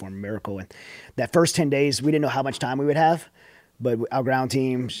perform a miracle. And that first 10 days, we didn't know how much time we would have. But our ground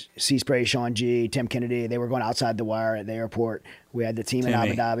team, Sea Spray, Sean G, Tim Kennedy, they were going outside the wire at the airport. We had the team in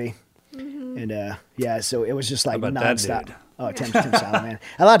Abu Dhabi. Mm-hmm. And so it was just like nonstop. Oh, Tim's solid, man.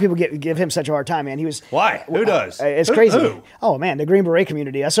 A lot of people give him such a hard time, man. He was why? Who does? It's crazy. Who? Oh man, the Green Beret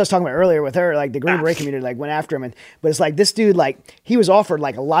community. That's what I was talking about earlier with her. Like the Green Beret community, like went after him, but it's like this dude, like he was offered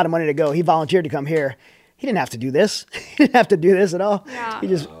like a lot of money to go. He volunteered to come here. He didn't have to do this. He didn't have to do this at all. Yeah. He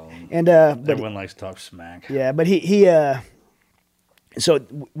just but everyone likes to talk smack. Yeah, but so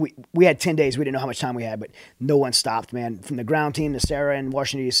we had 10 days. We didn't know how much time we had, but no one stopped, man. From the ground team to Sarah in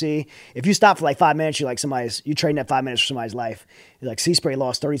Washington, D.C., if you stop for like 5 minutes, you're trading that 5 minutes for somebody's life. Like Sea Spray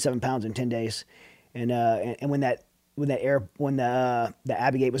lost 37 pounds in 10 days. And when the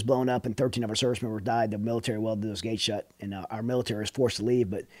Abbey Gate was blown up and 13 of our service members died, the military welded those gates shut, and our military was forced to leave,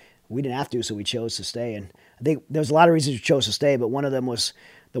 but we didn't have to, so we chose to stay. And I think there was a lot of reasons we chose to stay, but one of them was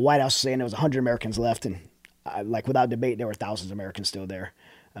the White House saying there was 100 Americans left, and like without debate, there were thousands of Americans still there.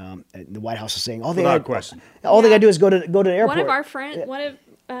 The White House is saying all they got to do is go to the airport. One of our friends,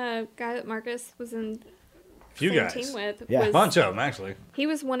 guy that Marcus was in few same guys team with, Yeah. A bunch of them actually. He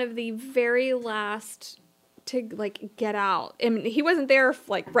was one of the very last to like get out. I mean, he wasn't there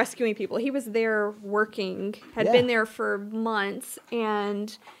like rescuing people. He was there working. Had been there for months,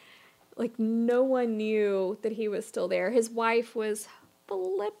 and like no one knew that he was still there. His wife was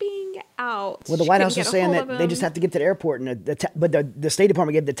flipping out. Well, the White House was saying that they just have to get to the airport, and but the State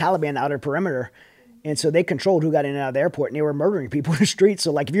Department gave the Taliban the outer perimeter, and so they controlled who got in and out of the airport, and they were murdering people in the streets.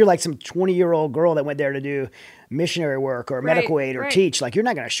 So, like, if you're like some 20-year-old girl that went there to do missionary work or medical aid or teach, like, you're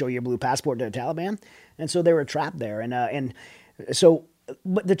not going to show your blue passport to the Taliban, and so they were trapped there, and so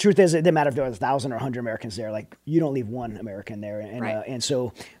but the truth is, it didn't matter if there was 1,000 or 100 Americans there. Like, you don't leave one American there. And and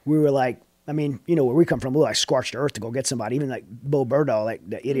so we were like, I mean, you know, where we come from, we're like scorched earth to go get somebody. Even like Bo Berdahl, like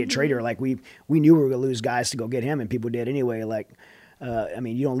the idiot trader, like we knew we were going to lose guys to go get him, and people did anyway. Like, I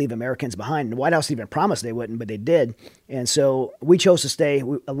mean, you don't leave Americans behind. The White House even promised they wouldn't, but they did. And so we chose to stay.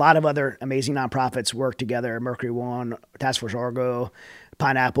 A lot of other amazing nonprofits worked together. Mercury One, Task Force Argo,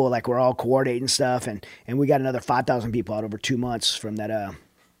 Pineapple, like we're all coordinating stuff. And we got another 5,000 people out over 2 months from that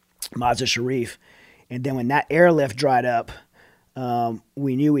Mazar Sharif. And then when that airlift dried up,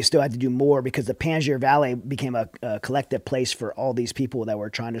 we knew we still had to do more because the Panjshir Valley became a collective place for all these people that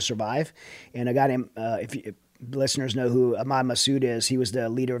were trying to survive. And I got him, if listeners know who Ahmad Massoud is, he was the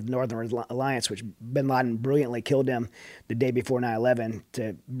leader of the Northern Alliance, which bin Laden brilliantly killed him the day before 9/11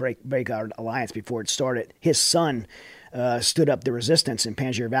 to break our alliance before it started. His son stood up the resistance in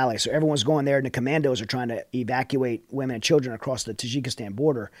Panjshir Valley. So everyone's going there, and the commandos are trying to evacuate women and children across the Tajikistan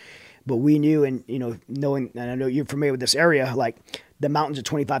border. But we knew, and you know, knowing, and I know you're familiar with this area, like the mountains are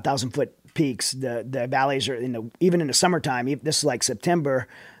 25,000 foot peaks. The valleys are even in the summertime. This is like September,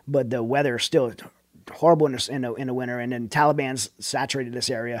 but the weather is still horrible in the winter. And then Taliban's saturated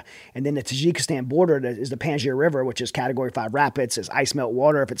this area. And then the Tajikistan border is the Panjshir River, which is Category 5 rapids. It's ice melt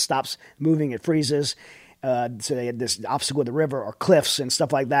water. If it stops moving, it freezes. So they had this obstacle with the river or cliffs and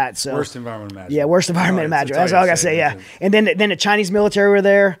stuff like that. So worst environment imaginable. Yeah, worst environment imaginable. That's all I gotta say. Yeah, and then the Chinese military were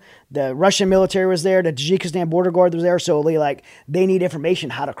there, the Russian military was there, the Tajikistan border guard was there. So they need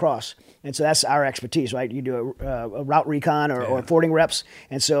information how to cross, and so that's our expertise, right? You do a route recon or fording reps,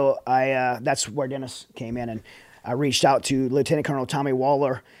 and so that's where Dennis came in, and I reached out to Lieutenant Colonel Tommy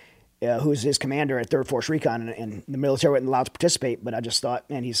Waller, who's his commander at 3rd Force Recon, and the military wasn't allowed to participate, but I just thought,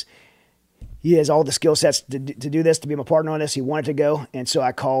 man, he has all the skill sets to do this, to be my partner on this. He wanted to go. And so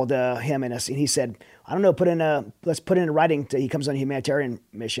I called him and he said, I don't know, let's put in writing he comes on a humanitarian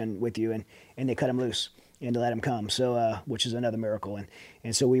mission with you. And they cut him loose and to let him come. So, which is another miracle.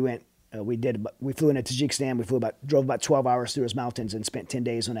 And so we went, we flew into Tajikistan. Drove about 12 hours through his mountains and spent 10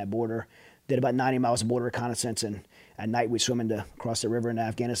 days on that border. Did about 90 miles of border reconnaissance. And at night we swim across the river into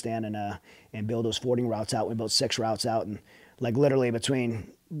Afghanistan and build those fording routes out. We built 6 routes out, and like literally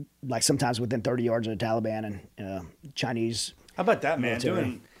between, like sometimes within 30 yards of the Taliban and Chinese. How about that, man?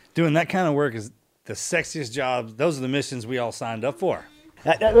 Doing that kind of work is the sexiest job. Those are the missions we all signed up for.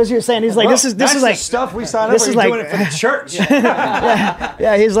 That was what you're saying. He's like, this is like stuff we signed up for. You're doing it for the church.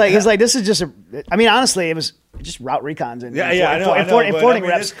 Yeah. He's like, this is just I mean, honestly, it was just route recons and fording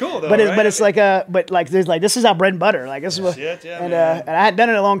reps. It's cool though, but right? It's like there's like, this is our bread and butter. Like this is what, and I hadn't done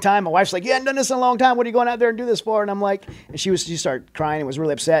it in a long time. My wife's like, you hadn't done this in a long time. What are you going out there and do this for? And I'm like, and she started crying and was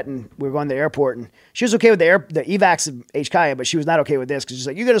really upset. And we were going to the airport, and she was okay with the evacs of HKIA, but she was not okay with this because she's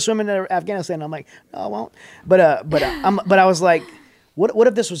like, you got to swim into Afghanistan. And I'm like, no, I won't. But I was like, what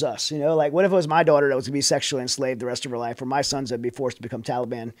if this was us? You know, like what if it was my daughter that was going to be sexually enslaved the rest of her life, or my sons that would be forced to become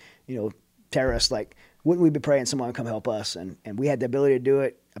Taliban, terrorists? Like, wouldn't we be praying someone would come help us? And we had the ability to do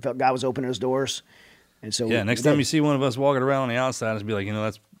it. I felt God was opening those doors. And so next time you see one of us walking around on the outside, just be like,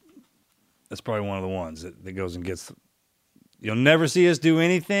 that's probably one of the ones that goes and gets. You'll never see us do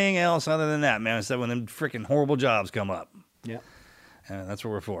anything else other than that, man. Except when them freaking horrible jobs come up. Yeah, and that's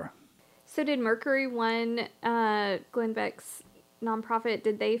what we're for. So did Mercury One, Glenn Beck's nonprofit,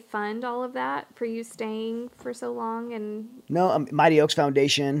 did they fund all of that for you staying for so long? And no, Mighty Oaks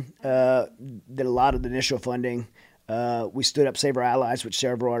Foundation did a lot of the initial funding. We stood up Save Our Allies, which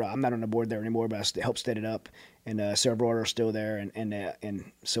Sarah Broad, I'm not on the board there anymore, but I helped set it up. And Sarah Broad are still there.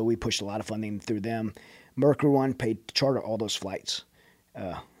 And so we pushed a lot of funding through them. Mercury One paid to charter all those flights.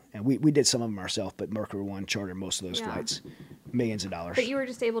 And we did some of them ourselves, but Mercury One chartered most of those flights, millions of dollars. But you were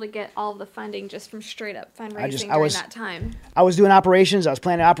just able to get all of the funding just from straight up fundraising during that time. I was doing operations. I was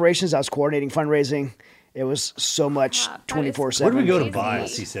planning operations. I was coordinating fundraising. It was so much 24/7. Where do we go to buy a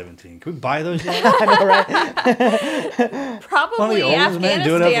C-17? Can we buy those yet? I know, right? Probably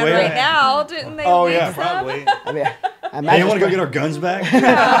Afghanistan right now. Didn't they? Oh yeah, probably. I mean, you want to go get our guns back?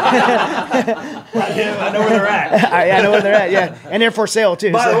 I know where they're at. I know where they're at. Yeah, and they're for sale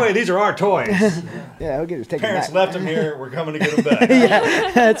too. By the way, these are our toys. Yeah, we'll get take Parents them back. left them here. We're coming to get them back.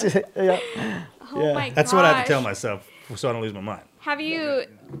 Yeah, that's it. Yeah. Oh my gosh. That's what I have to tell myself so I don't lose my mind. Have you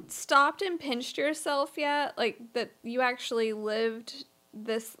stopped and pinched yourself yet? Like that you actually lived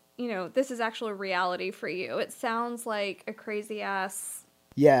this, this is actually a reality for you. It sounds like a crazy ass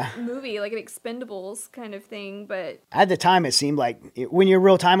movie, like an Expendables kind of thing, but at the time it seemed like when you're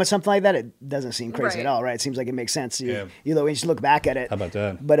real time with something like that, it doesn't seem crazy at all, right? It seems like it makes sense. You when you look back at it. How about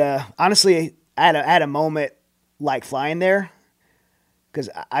that? But honestly, I had a moment like flying there. because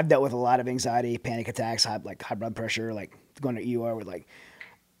I've dealt with a lot of anxiety, panic attacks, high blood pressure, like going to ER with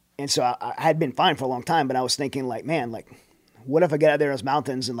and so I had been fine for a long time, but I was thinking like, man, like, what if I get out there in those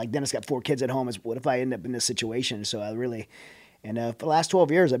mountains and like Dennis got 4 kids at home? What if I end up in this situation? So I really, and for the last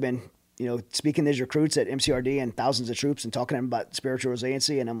 12 years, I've been, speaking to these recruits at MCRD and thousands of troops and talking to them about spiritual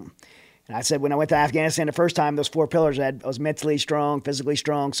resiliency. And I said, when I went to Afghanistan the first time, those 4 pillars, I was mentally strong, physically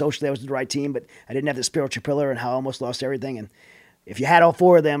strong, socially I was the right team, but I didn't have the spiritual pillar, and how I almost lost everything. And if you had all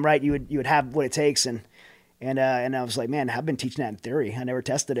 4 of them, right, you would have what it takes. And I was like, man, I've been teaching that in theory. I never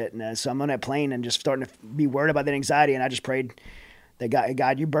tested it. And so I'm on that plane and just starting to be worried about that anxiety. And I just prayed that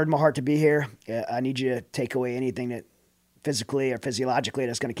God, you burdened my heart to be here. I need you to take away anything that physically or physiologically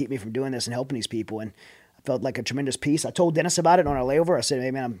that's going to keep me from doing this and helping these people. And I felt like a tremendous peace. I told Dennis about it on our layover. I said,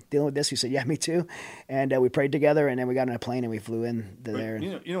 hey, man, I'm dealing with this. He said, yeah, me too. And we prayed together, and then we got on a plane and we flew in there.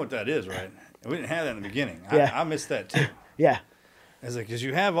 You know what that is, right? We didn't have that in the beginning. Yeah. I missed that too. Yeah. It's like, because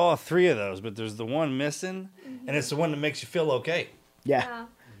you have all 3 of those, but there's the one missing, and it's the one that makes you feel okay. Yeah.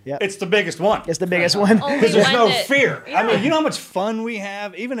 Yeah. It's the biggest one. It's the biggest one. Because there's no fear. Yeah. I mean, you know how much fun we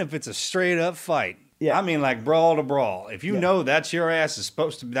have, even if it's a straight up fight. Yeah. I mean, like brawl to brawl. If you know that's your ass is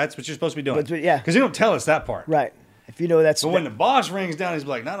supposed to, that's what you're supposed to be doing. Yeah. Because you don't tell us that part. Right. If you know that's. But when the boss rings down, he's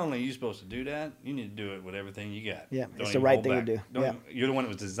like, not only are you supposed to do that, you need to do it with everything you got. Yeah. Don't it's the right thing to do. Yeah. You're the one that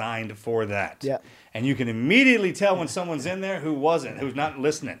was designed for that. Yeah. And you can immediately tell when someone's in there who's not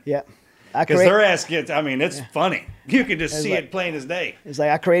listening. Yeah. Because their ass gets, I mean, it's funny. You can just see it plain as day. It's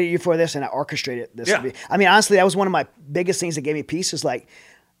like, I created you for this and I orchestrated this to be. I mean, honestly, that was one of my biggest things that gave me peace, is like,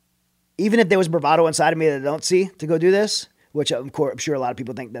 even if there was bravado inside of me that I don't see to go do this, which I'm sure a lot of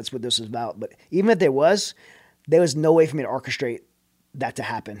people think that's what this is about, but even if there was no way for me to orchestrate that to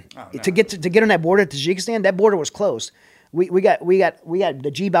happen. Oh, no. To get on that border to Tajikistan, that border was closed. We got the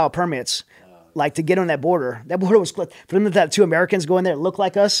GBAL permits. Like, to get on that border was closed. For them to have 2 Americans go in there and look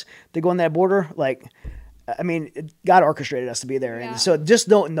like us to go on that border, like, I mean, God orchestrated us to be there. And so just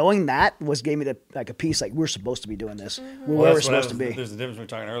knowing that gave me a peace, like, we're supposed to be doing this. Mm-hmm. We're supposed to be. There's a difference we were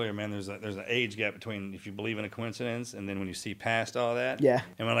talking earlier, man. There's an age gap between if you believe in a coincidence and then when you see past all that. Yeah.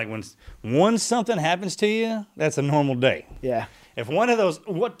 And when something happens to you, that's a normal day. Yeah. If one of those,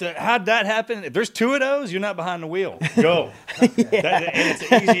 how'd that happen? If there's 2 of those, you're not behind the wheel. Go. And it's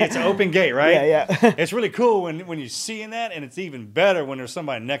easy. It's an open gate, right? Yeah. It's really cool when you're seeing that, and it's even better when there's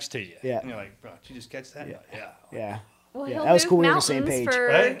somebody next to you. Yeah. And you're like, bro, did you just catch that? Yeah. Well, yeah. he'll That was move cool. We were on the mountains same page. for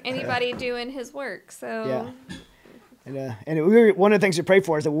right? anybody doing his work. So. Yeah. And one of the things we prayed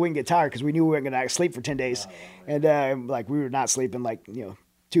for is that we wouldn't get tired, because we knew we weren't going to sleep for 10 days. And we were not sleeping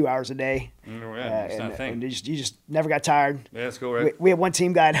 2 hours a day. And you just never got tired. Yeah, that's cool, right? We had one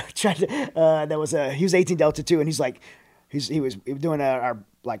team guy that tried to, he was 18 Delta 2, and he's like, he was doing our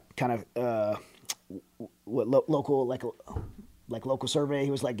local survey.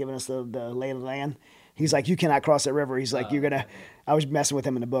 He was like giving us the lay of the land. He's like, you cannot cross that river. He's like, I was messing with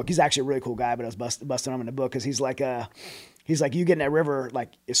him in the book. He's actually a really cool guy, but I was busting him in the book, because he's like, you get in that river, like,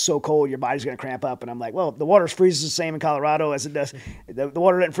 it's so cold, your body's going to cramp up. And I'm like, well, the water freezes the same in Colorado as it does. The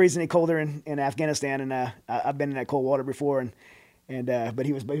water doesn't freeze any colder in Afghanistan. And I've been in that cold water before. But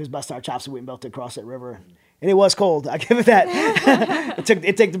he was busting our chops, and we went belted across that river. And it was cold. I give it that.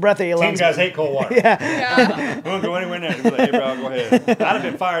 it took the breath out of your lungs. Team guys hate cold water. Yeah. We won't go anywhere near it. Be like, hey, bro, go ahead. I'd have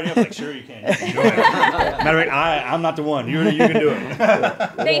been fired up. Like, sure, you can. You can do it. Matter of fact, I'm not the one. You can do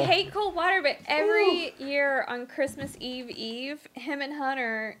it. They hate cold water, but every year on Christmas Eve, him and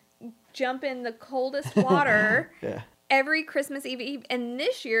Hunter jump in the coldest water. Yeah. Every Christmas Eve, and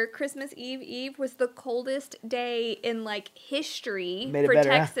this year, Christmas Eve was the coldest day in history for better,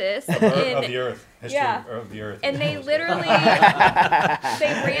 Texas. Of the earth. History of the earth. And they literally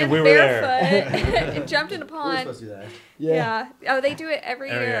ran barefoot and jumped in a pond. We're supposed to do that. Yeah. Oh, they do it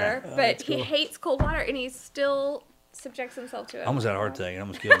every year. Oh, but he hates cold water, and he still subjects himself to it. I almost had a heart attack. It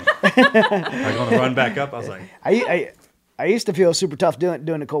almost killed me. I was going to run back up. I was like, I used to feel super tough doing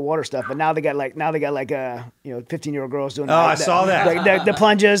the cold water stuff, but now they got 15-year-old girls doing. I saw that. The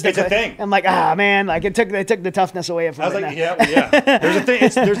plunges. It's a thing. I'm like, man, like they took the toughness away from. I was like, yeah. There's a thing.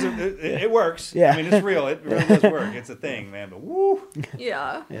 It works. Yeah. I mean, it's real. It really does work. It's a thing, man. But woo.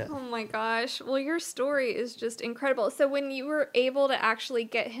 Yeah. Oh my gosh. Well, your story is just incredible. So when you were able to actually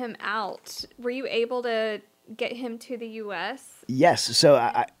get him out, were you able to get him to the U.S.? Yes.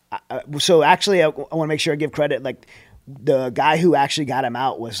 So so actually, I want to make sure I give credit. Like, the guy who actually got him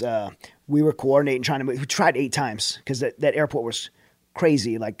out was we were coordinating, trying to move. We tried 8 times, because that airport was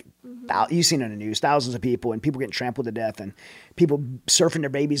crazy. Like you've seen it in the news, thousands of people and people getting trampled to death and people surfing their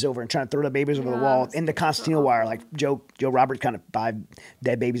babies over and trying to throw their babies over the wall in the concertina wire. Like Joe Roberts kind of 5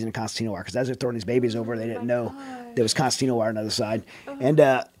 dead babies in the concertina wire because as they're throwing these babies over, they didn't know there was concertina wire on the other side. And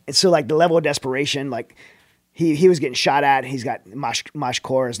so like the level of desperation, like he was getting shot at. He's got Mosh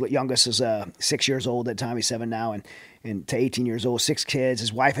Kaur, his youngest is 6 years old at the time. He's 7 now and to 18 years old, 6 kids.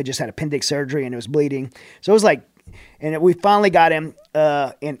 His wife had just had appendix surgery and it was bleeding. So it was like, and we finally got him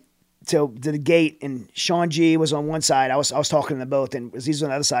to the gate, and Sean G was on one side. I was talking to them both, and he's on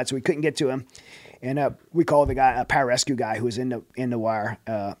the other side, so we couldn't get to him. And we called the guy, a pararescue guy who was in the wire,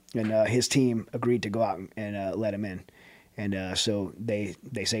 and his team agreed to go out and let him in. And so they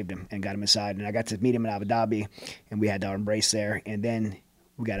saved him and got him inside. And I got to meet him in Abu Dhabi, and we had our embrace there. And then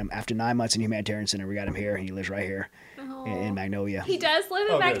we got him after 9 months in the humanitarian center. We got him here, and he lives right here in Magnolia. He does live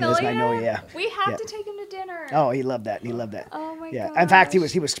in Magnolia? Magnolia, yeah. We have to take him to dinner. Oh, he loved that. He loved that. Oh my god. gosh. In fact, he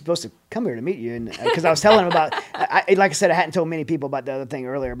was supposed to come here to meet you, and because I was telling him about. Like I said, I hadn't told many people about the other thing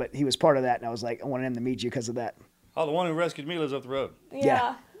earlier, but he was part of that, and I was like, I wanted him to meet you because of that. Oh, the one who rescued me lives up the road.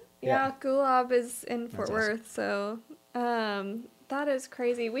 Yeah. Gulab is in Fort Worth, so that is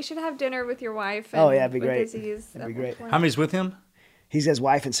crazy. We should have dinner with your wife. And it'd be great. That'd be great. How many's with him? He's his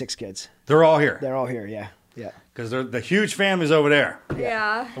wife and 6 kids. They're all here. They're all here. Yeah. Yeah. Because they're the huge families over there.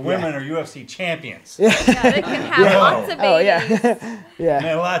 Yeah. The women are UFC champions. Yeah, they can have lots of babies. Oh yeah. Yeah.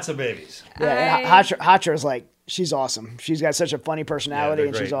 Man, lots of babies. Yeah. Hotcher is like, she's awesome. She's got such a funny personality,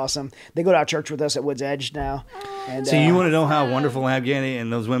 and she's awesome. They go to our church with us at Woods Edge now. And, so you want to know how wonderful Afghani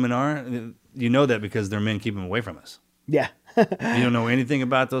and those women are? You know that because their men keep them away from us. Yeah. You don't know anything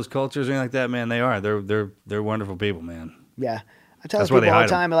about those cultures or anything like that, man. They are. They're wonderful people, man. Yeah. I tell people all the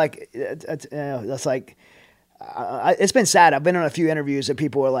time, like, that's like, it's been sad. I've been on a few interviews that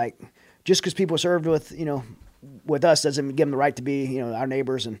people are like, just because people served with us doesn't give them the right to be, our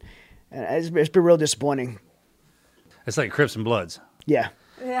neighbors, and it's been real disappointing. It's like Crips and Bloods. Yeah.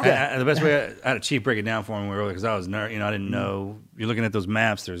 Yeah. The best way I had a chief break it down for me earlier because I was I didn't know. You're looking at those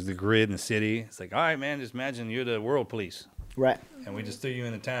maps. There's the grid in the city. It's like, all right, man, just imagine you're the world police. Right. And we just threw you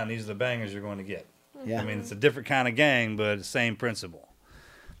in the town. These are the bangers you're going to get. Yeah. I mean, it's a different kind of gang, but the same principle.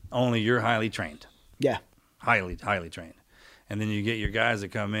 Only you're highly trained. Yeah. Highly trained. And then you get your guys that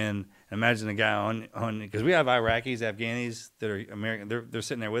come in. Imagine a guy on because we have Iraqis, Afghanis that are American. They're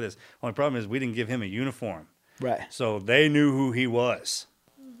sitting there with us. Only problem is we didn't give him a uniform. Right. So they knew who he was.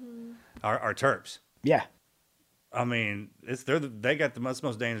 Our Terps. Yeah. I mean, they got the most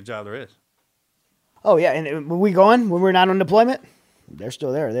dangerous job there is. Oh yeah, and when we're not on deployment, they're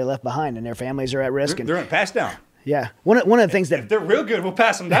still there. They're left behind, and their families are at risk. They're in pass down. Yeah. One of the things that if they're real good, we'll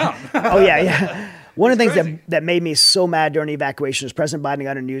pass them down. Oh yeah. One of the things that made me so mad during the evacuation is President Biden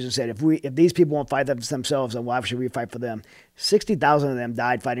got on the news and said, if these people won't fight themselves, then why should we fight for them? 60,000 of them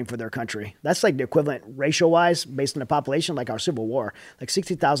died fighting for their country. That's like the equivalent racial-wise, based on the population, like our Civil War. Like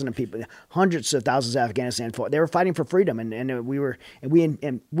 60,000 of people, hundreds of thousands of Afghanistan fought. They were fighting for freedom,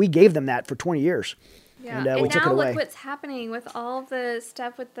 and we gave them that for 20 years. Yeah, and we took it away. Look what's happening with all the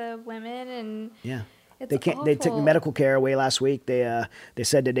stuff with the women and. Yeah. They took medical care away last week. They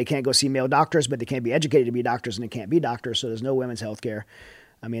said that they can't go see male doctors, but they can't be educated to be doctors, and they can't be doctors. So there's no women's health care.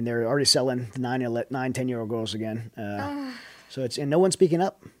 I mean, they're already selling 9, 10-year-old girls again. So and no one's speaking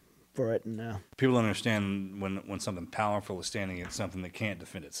up for it. And, people don't understand when something powerful is standing against something that can't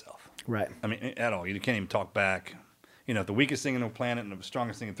defend itself. Right. I mean, at all. You can't even talk back. If the weakest thing in the planet and the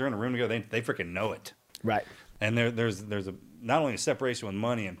strongest thing, if they're in a room together, they freaking know it. Right. And there's not only a separation with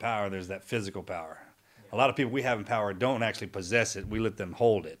money and power, there's that physical power. A lot of people we have in power don't actually possess it. We let them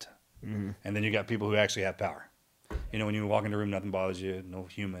hold it. Mm-hmm. And then you got people who actually have power. When you walk into a room, nothing bothers you. No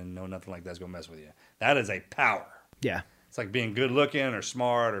human, no nothing like that's going to mess with you. That is a power. Yeah. It's like being good looking or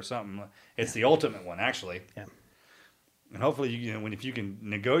smart or something. It's the ultimate one, actually. Yeah. And hopefully, if you can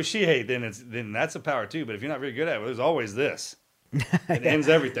negotiate, then that's a power too. But if you're not very good at it, there's always this. It ends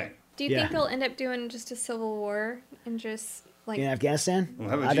everything. Do you think they'll end up doing just a civil war and just like in Afghanistan?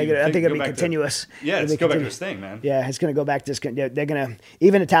 Well, I think it'll be continuous. Let's go back to this thing, man. Yeah, it's going to go back to this. They're going to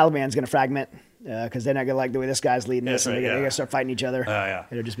even the Taliban's going to fragment because they're not going to like the way this guy's leading this, and they're going to start fighting each other. Yeah,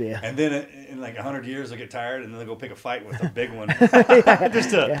 it'll just be. And then in like 100 years, they'll get tired and then they'll go pick a fight with a big one, just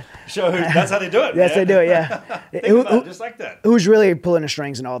to show who. That's how they do it. Yes, they do it. Yeah, Think about it, just like that. Who's really pulling the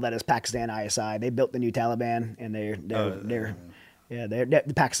strings and all that is Pakistan ISI. They built the new Taliban, and they're. Yeah, they're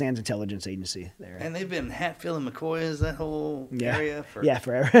the Pakistan's intelligence agency there. And they've been Hatfield and McCoy's, that whole area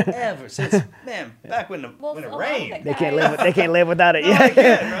forever. Ever since back when it rained. They can't live without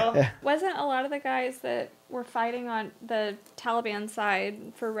it. Wasn't a lot of the guys that were fighting on the Taliban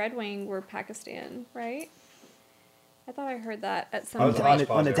side for Red Wing were Pakistan, right? I thought I heard that at some On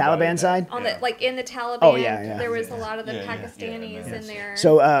point. the Taliban side? On the like in the Taliban, Oh, yeah. there was a lot of the Pakistanis in there.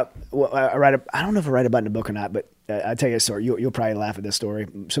 So I don't know if I write about it in the book or not, but I'll tell you a story. You'll probably laugh at this story.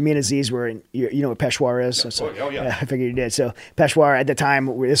 So me and Aziz were in, you know what Peshawar is? I figured you did. So Peshawar at the time,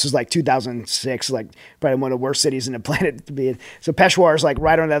 this was like 2006, like probably one of the worst cities in the planet to be in. So Peshawar is like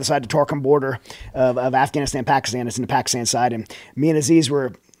right on the other side of the Torkham border of Afghanistan, Pakistan. It's in the Pakistan side. And me and Aziz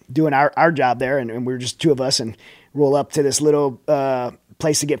were doing our job there, and we were just two of us, and roll up to this little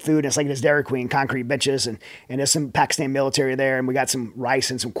place to get food. And it's like this Dairy Queen, concrete benches, and there's some Pakistan military there, and we got some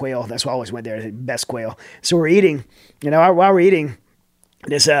rice and some quail. That's why I always went there, the best quail. So we're eating, while we're eating,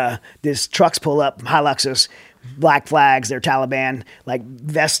 this trucks pull up, Hiluxes, black flags, they're Taliban, like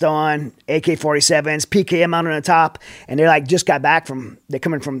vest on, AK-47s, PKM mounted on the top, and they're like they're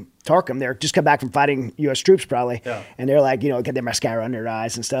coming from Torkham. They're just come back from fighting U.S. troops probably, and they're like, get their mascara under their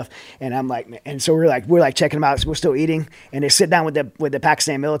eyes and stuff. And I'm like, and so we're like checking them out. So we're still eating, and they sit down with the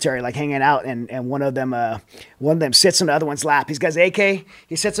Pakistan military, like hanging out, and one of them sits on the other one's lap. He's got his AK.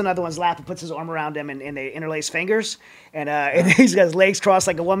 He sits on the other one's lap and puts his arm around him, and they interlace fingers, and he's got his legs crossed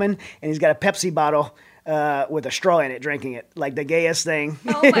like a woman, and he's got a Pepsi bottle with a straw in it, drinking it, like the gayest thing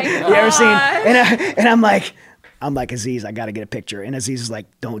oh my you ever seen. And I'm like, Aziz, I got to get a picture. And Aziz is like,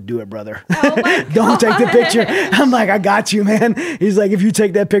 don't do it, brother. Oh my Don't take the picture. I'm like, I got you, man. He's like, if you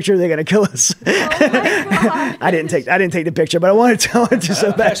take that picture, they're going to kill us. Oh my I didn't take the picture, but I wanted to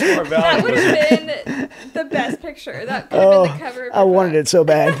so bad. That would have been the best picture. That could have been the cover of I wanted it so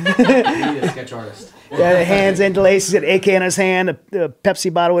bad. You need a sketch artist. Yeah, the hands interlaced, he's got AK in his hand, a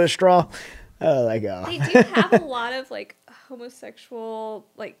Pepsi bottle with a straw. Oh, like, oh. They do have a lot of like homosexual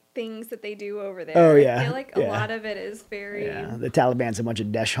like things that they do over there. Oh, yeah. I feel like a lot of it is very. Yeah, the Taliban's a bunch of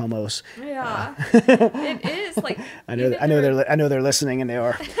Daesh homos. Yeah, it is like. I know they're listening, and they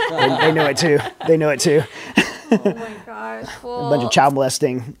are. They know it too. They know it too. Oh my gosh! Well, A bunch of child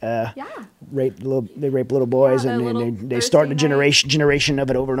molesting. yeah. They rape little boys, Yeah, and they start the generation of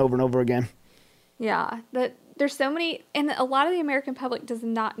it over and over and over again. Yeah, there's so many, and a lot of the American public does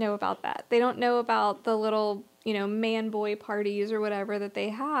not know about that. They don't know about the little, man-boy parties or whatever that they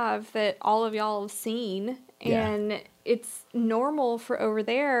have that all of y'all have seen, and it's normal for over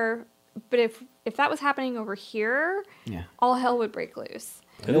there. But if that was happening over here, all hell would break loose.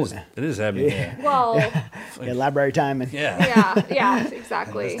 It is happening. Yeah. Well, library time and yeah,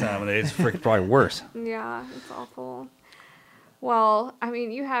 exactly. This time of day, it's probably worse. Yeah, it's awful. Well, I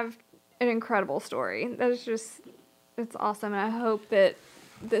mean, you have an incredible story. It's awesome, and I hope that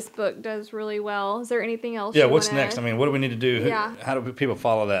this book does really well. Is there anything else? Yeah, what's next? I mean, what do we need to do? Yeah. How do people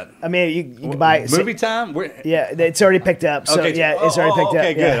follow that? I mean, you can buy movie time. It's already picked up. So okay, it's already picked up.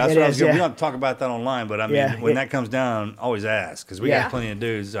 Okay, good. Yeah, That's what I was going. Yeah. We don't talk about that online, but I mean, when that comes down, always ask because we got plenty of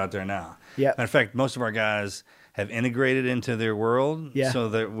dudes out there now. Yeah. Matter of fact, most of our guys have integrated into their world, so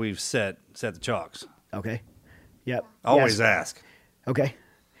that we've set the chalks. Okay. Yep. Always ask. Okay.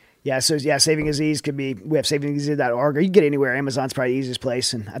 Yeah, so Saving Aziz we have savingaziz.org, or you can get it anywhere. Amazon's probably the easiest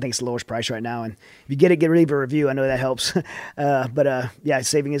place, and I think it's the lowest price right now. And if you get it, leave a review. I know that helps. But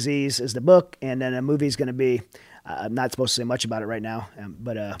Saving Aziz is the book, and then a movie's going to be, I'm not supposed to say much about it right now.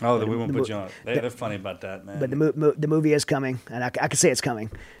 We won't put you on. They're funny about that, man. But the movie is coming, and I can say it's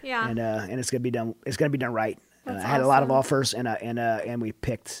coming. Yeah. And it's going to be done. It's going to be done right. I had awesome. a lot of offers, and we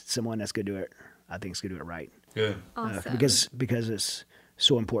picked someone that's going to do it. I think it's going to do it right. Good. Awesome. Because it's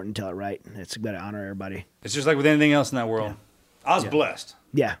so important to tell it right. It's got to honor everybody. It's just like with anything else in that world. I was blessed.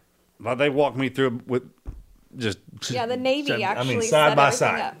 Yeah. But they walked me through with just. The Navy actually side set by everything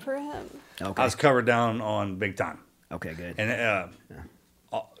side up for him. Okay. I was covered down on big time. Okay, good. And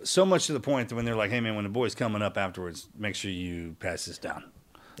so much to the point that when they're like, "Hey, man, when the boy's coming up afterwards, make sure you pass this down."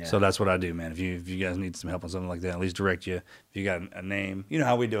 Yeah. So that's what I do, man. If you guys need some help on something like that, at least direct you. If you got a name, you know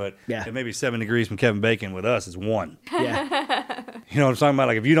how we do it. Yeah. It may be 7 degrees from Kevin Bacon. With us, it's 1. Yeah. You know what I'm talking about?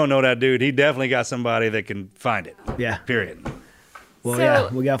 Like, if you don't know that dude, he definitely got somebody that can find it. Yeah. Period. Well,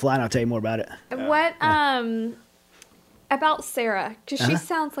 we got flying. I'll tell you more about it. What about Sarah? Because she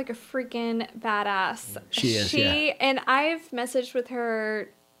sounds like a freaking badass. She is. And I've messaged with her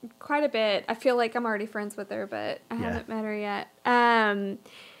quite a bit. I feel like I'm already friends with her, but I haven't met her yet.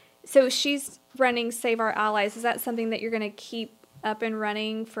 So she's running Save Our Allies. Is that something that you're going to keep up and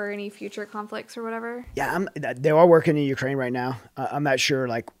running for any future conflicts or whatever? Yeah, they are working in Ukraine right now. I'm not sure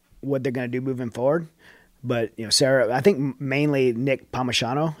what they're going to do moving forward, but Sarah, I think mainly Nick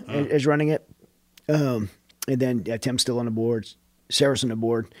Palmisano is running it, and then Tim's still on the board, Sarah's on the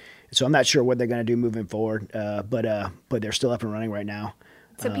board. So I'm not sure what they're going to do moving forward, but they're still up and running right now.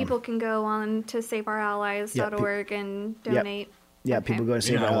 So people can go on to saveourallies.org and donate. Yeah, Okay. people go to You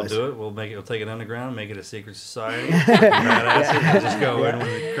Save know Our how Allies. we'll do it. We'll take it underground, make it a secret society. And just go in when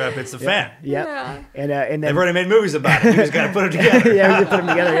the crap hits the fan. Yep. Yeah. And then They've already made movies about it. We just got to put them together. yeah, we just put them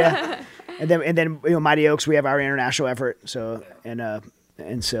together. Yeah. And then Mighty Oaks, we have our international effort. So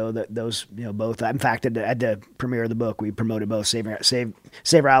so those both. In fact, at the premiere of the book, we promoted both Save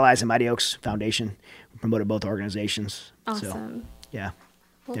Our Allies and Mighty Oaks Foundation. We promoted both organizations. Awesome. So, yeah.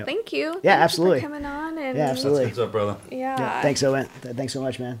 Well, Yep. thank you. Yeah, Thank you absolutely. for coming on. And Yeah, absolutely. What's up, brother? Yeah. Thanks so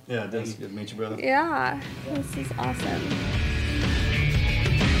much, man. Yeah, thanks. Good to meet you, brother. Yeah. This is awesome.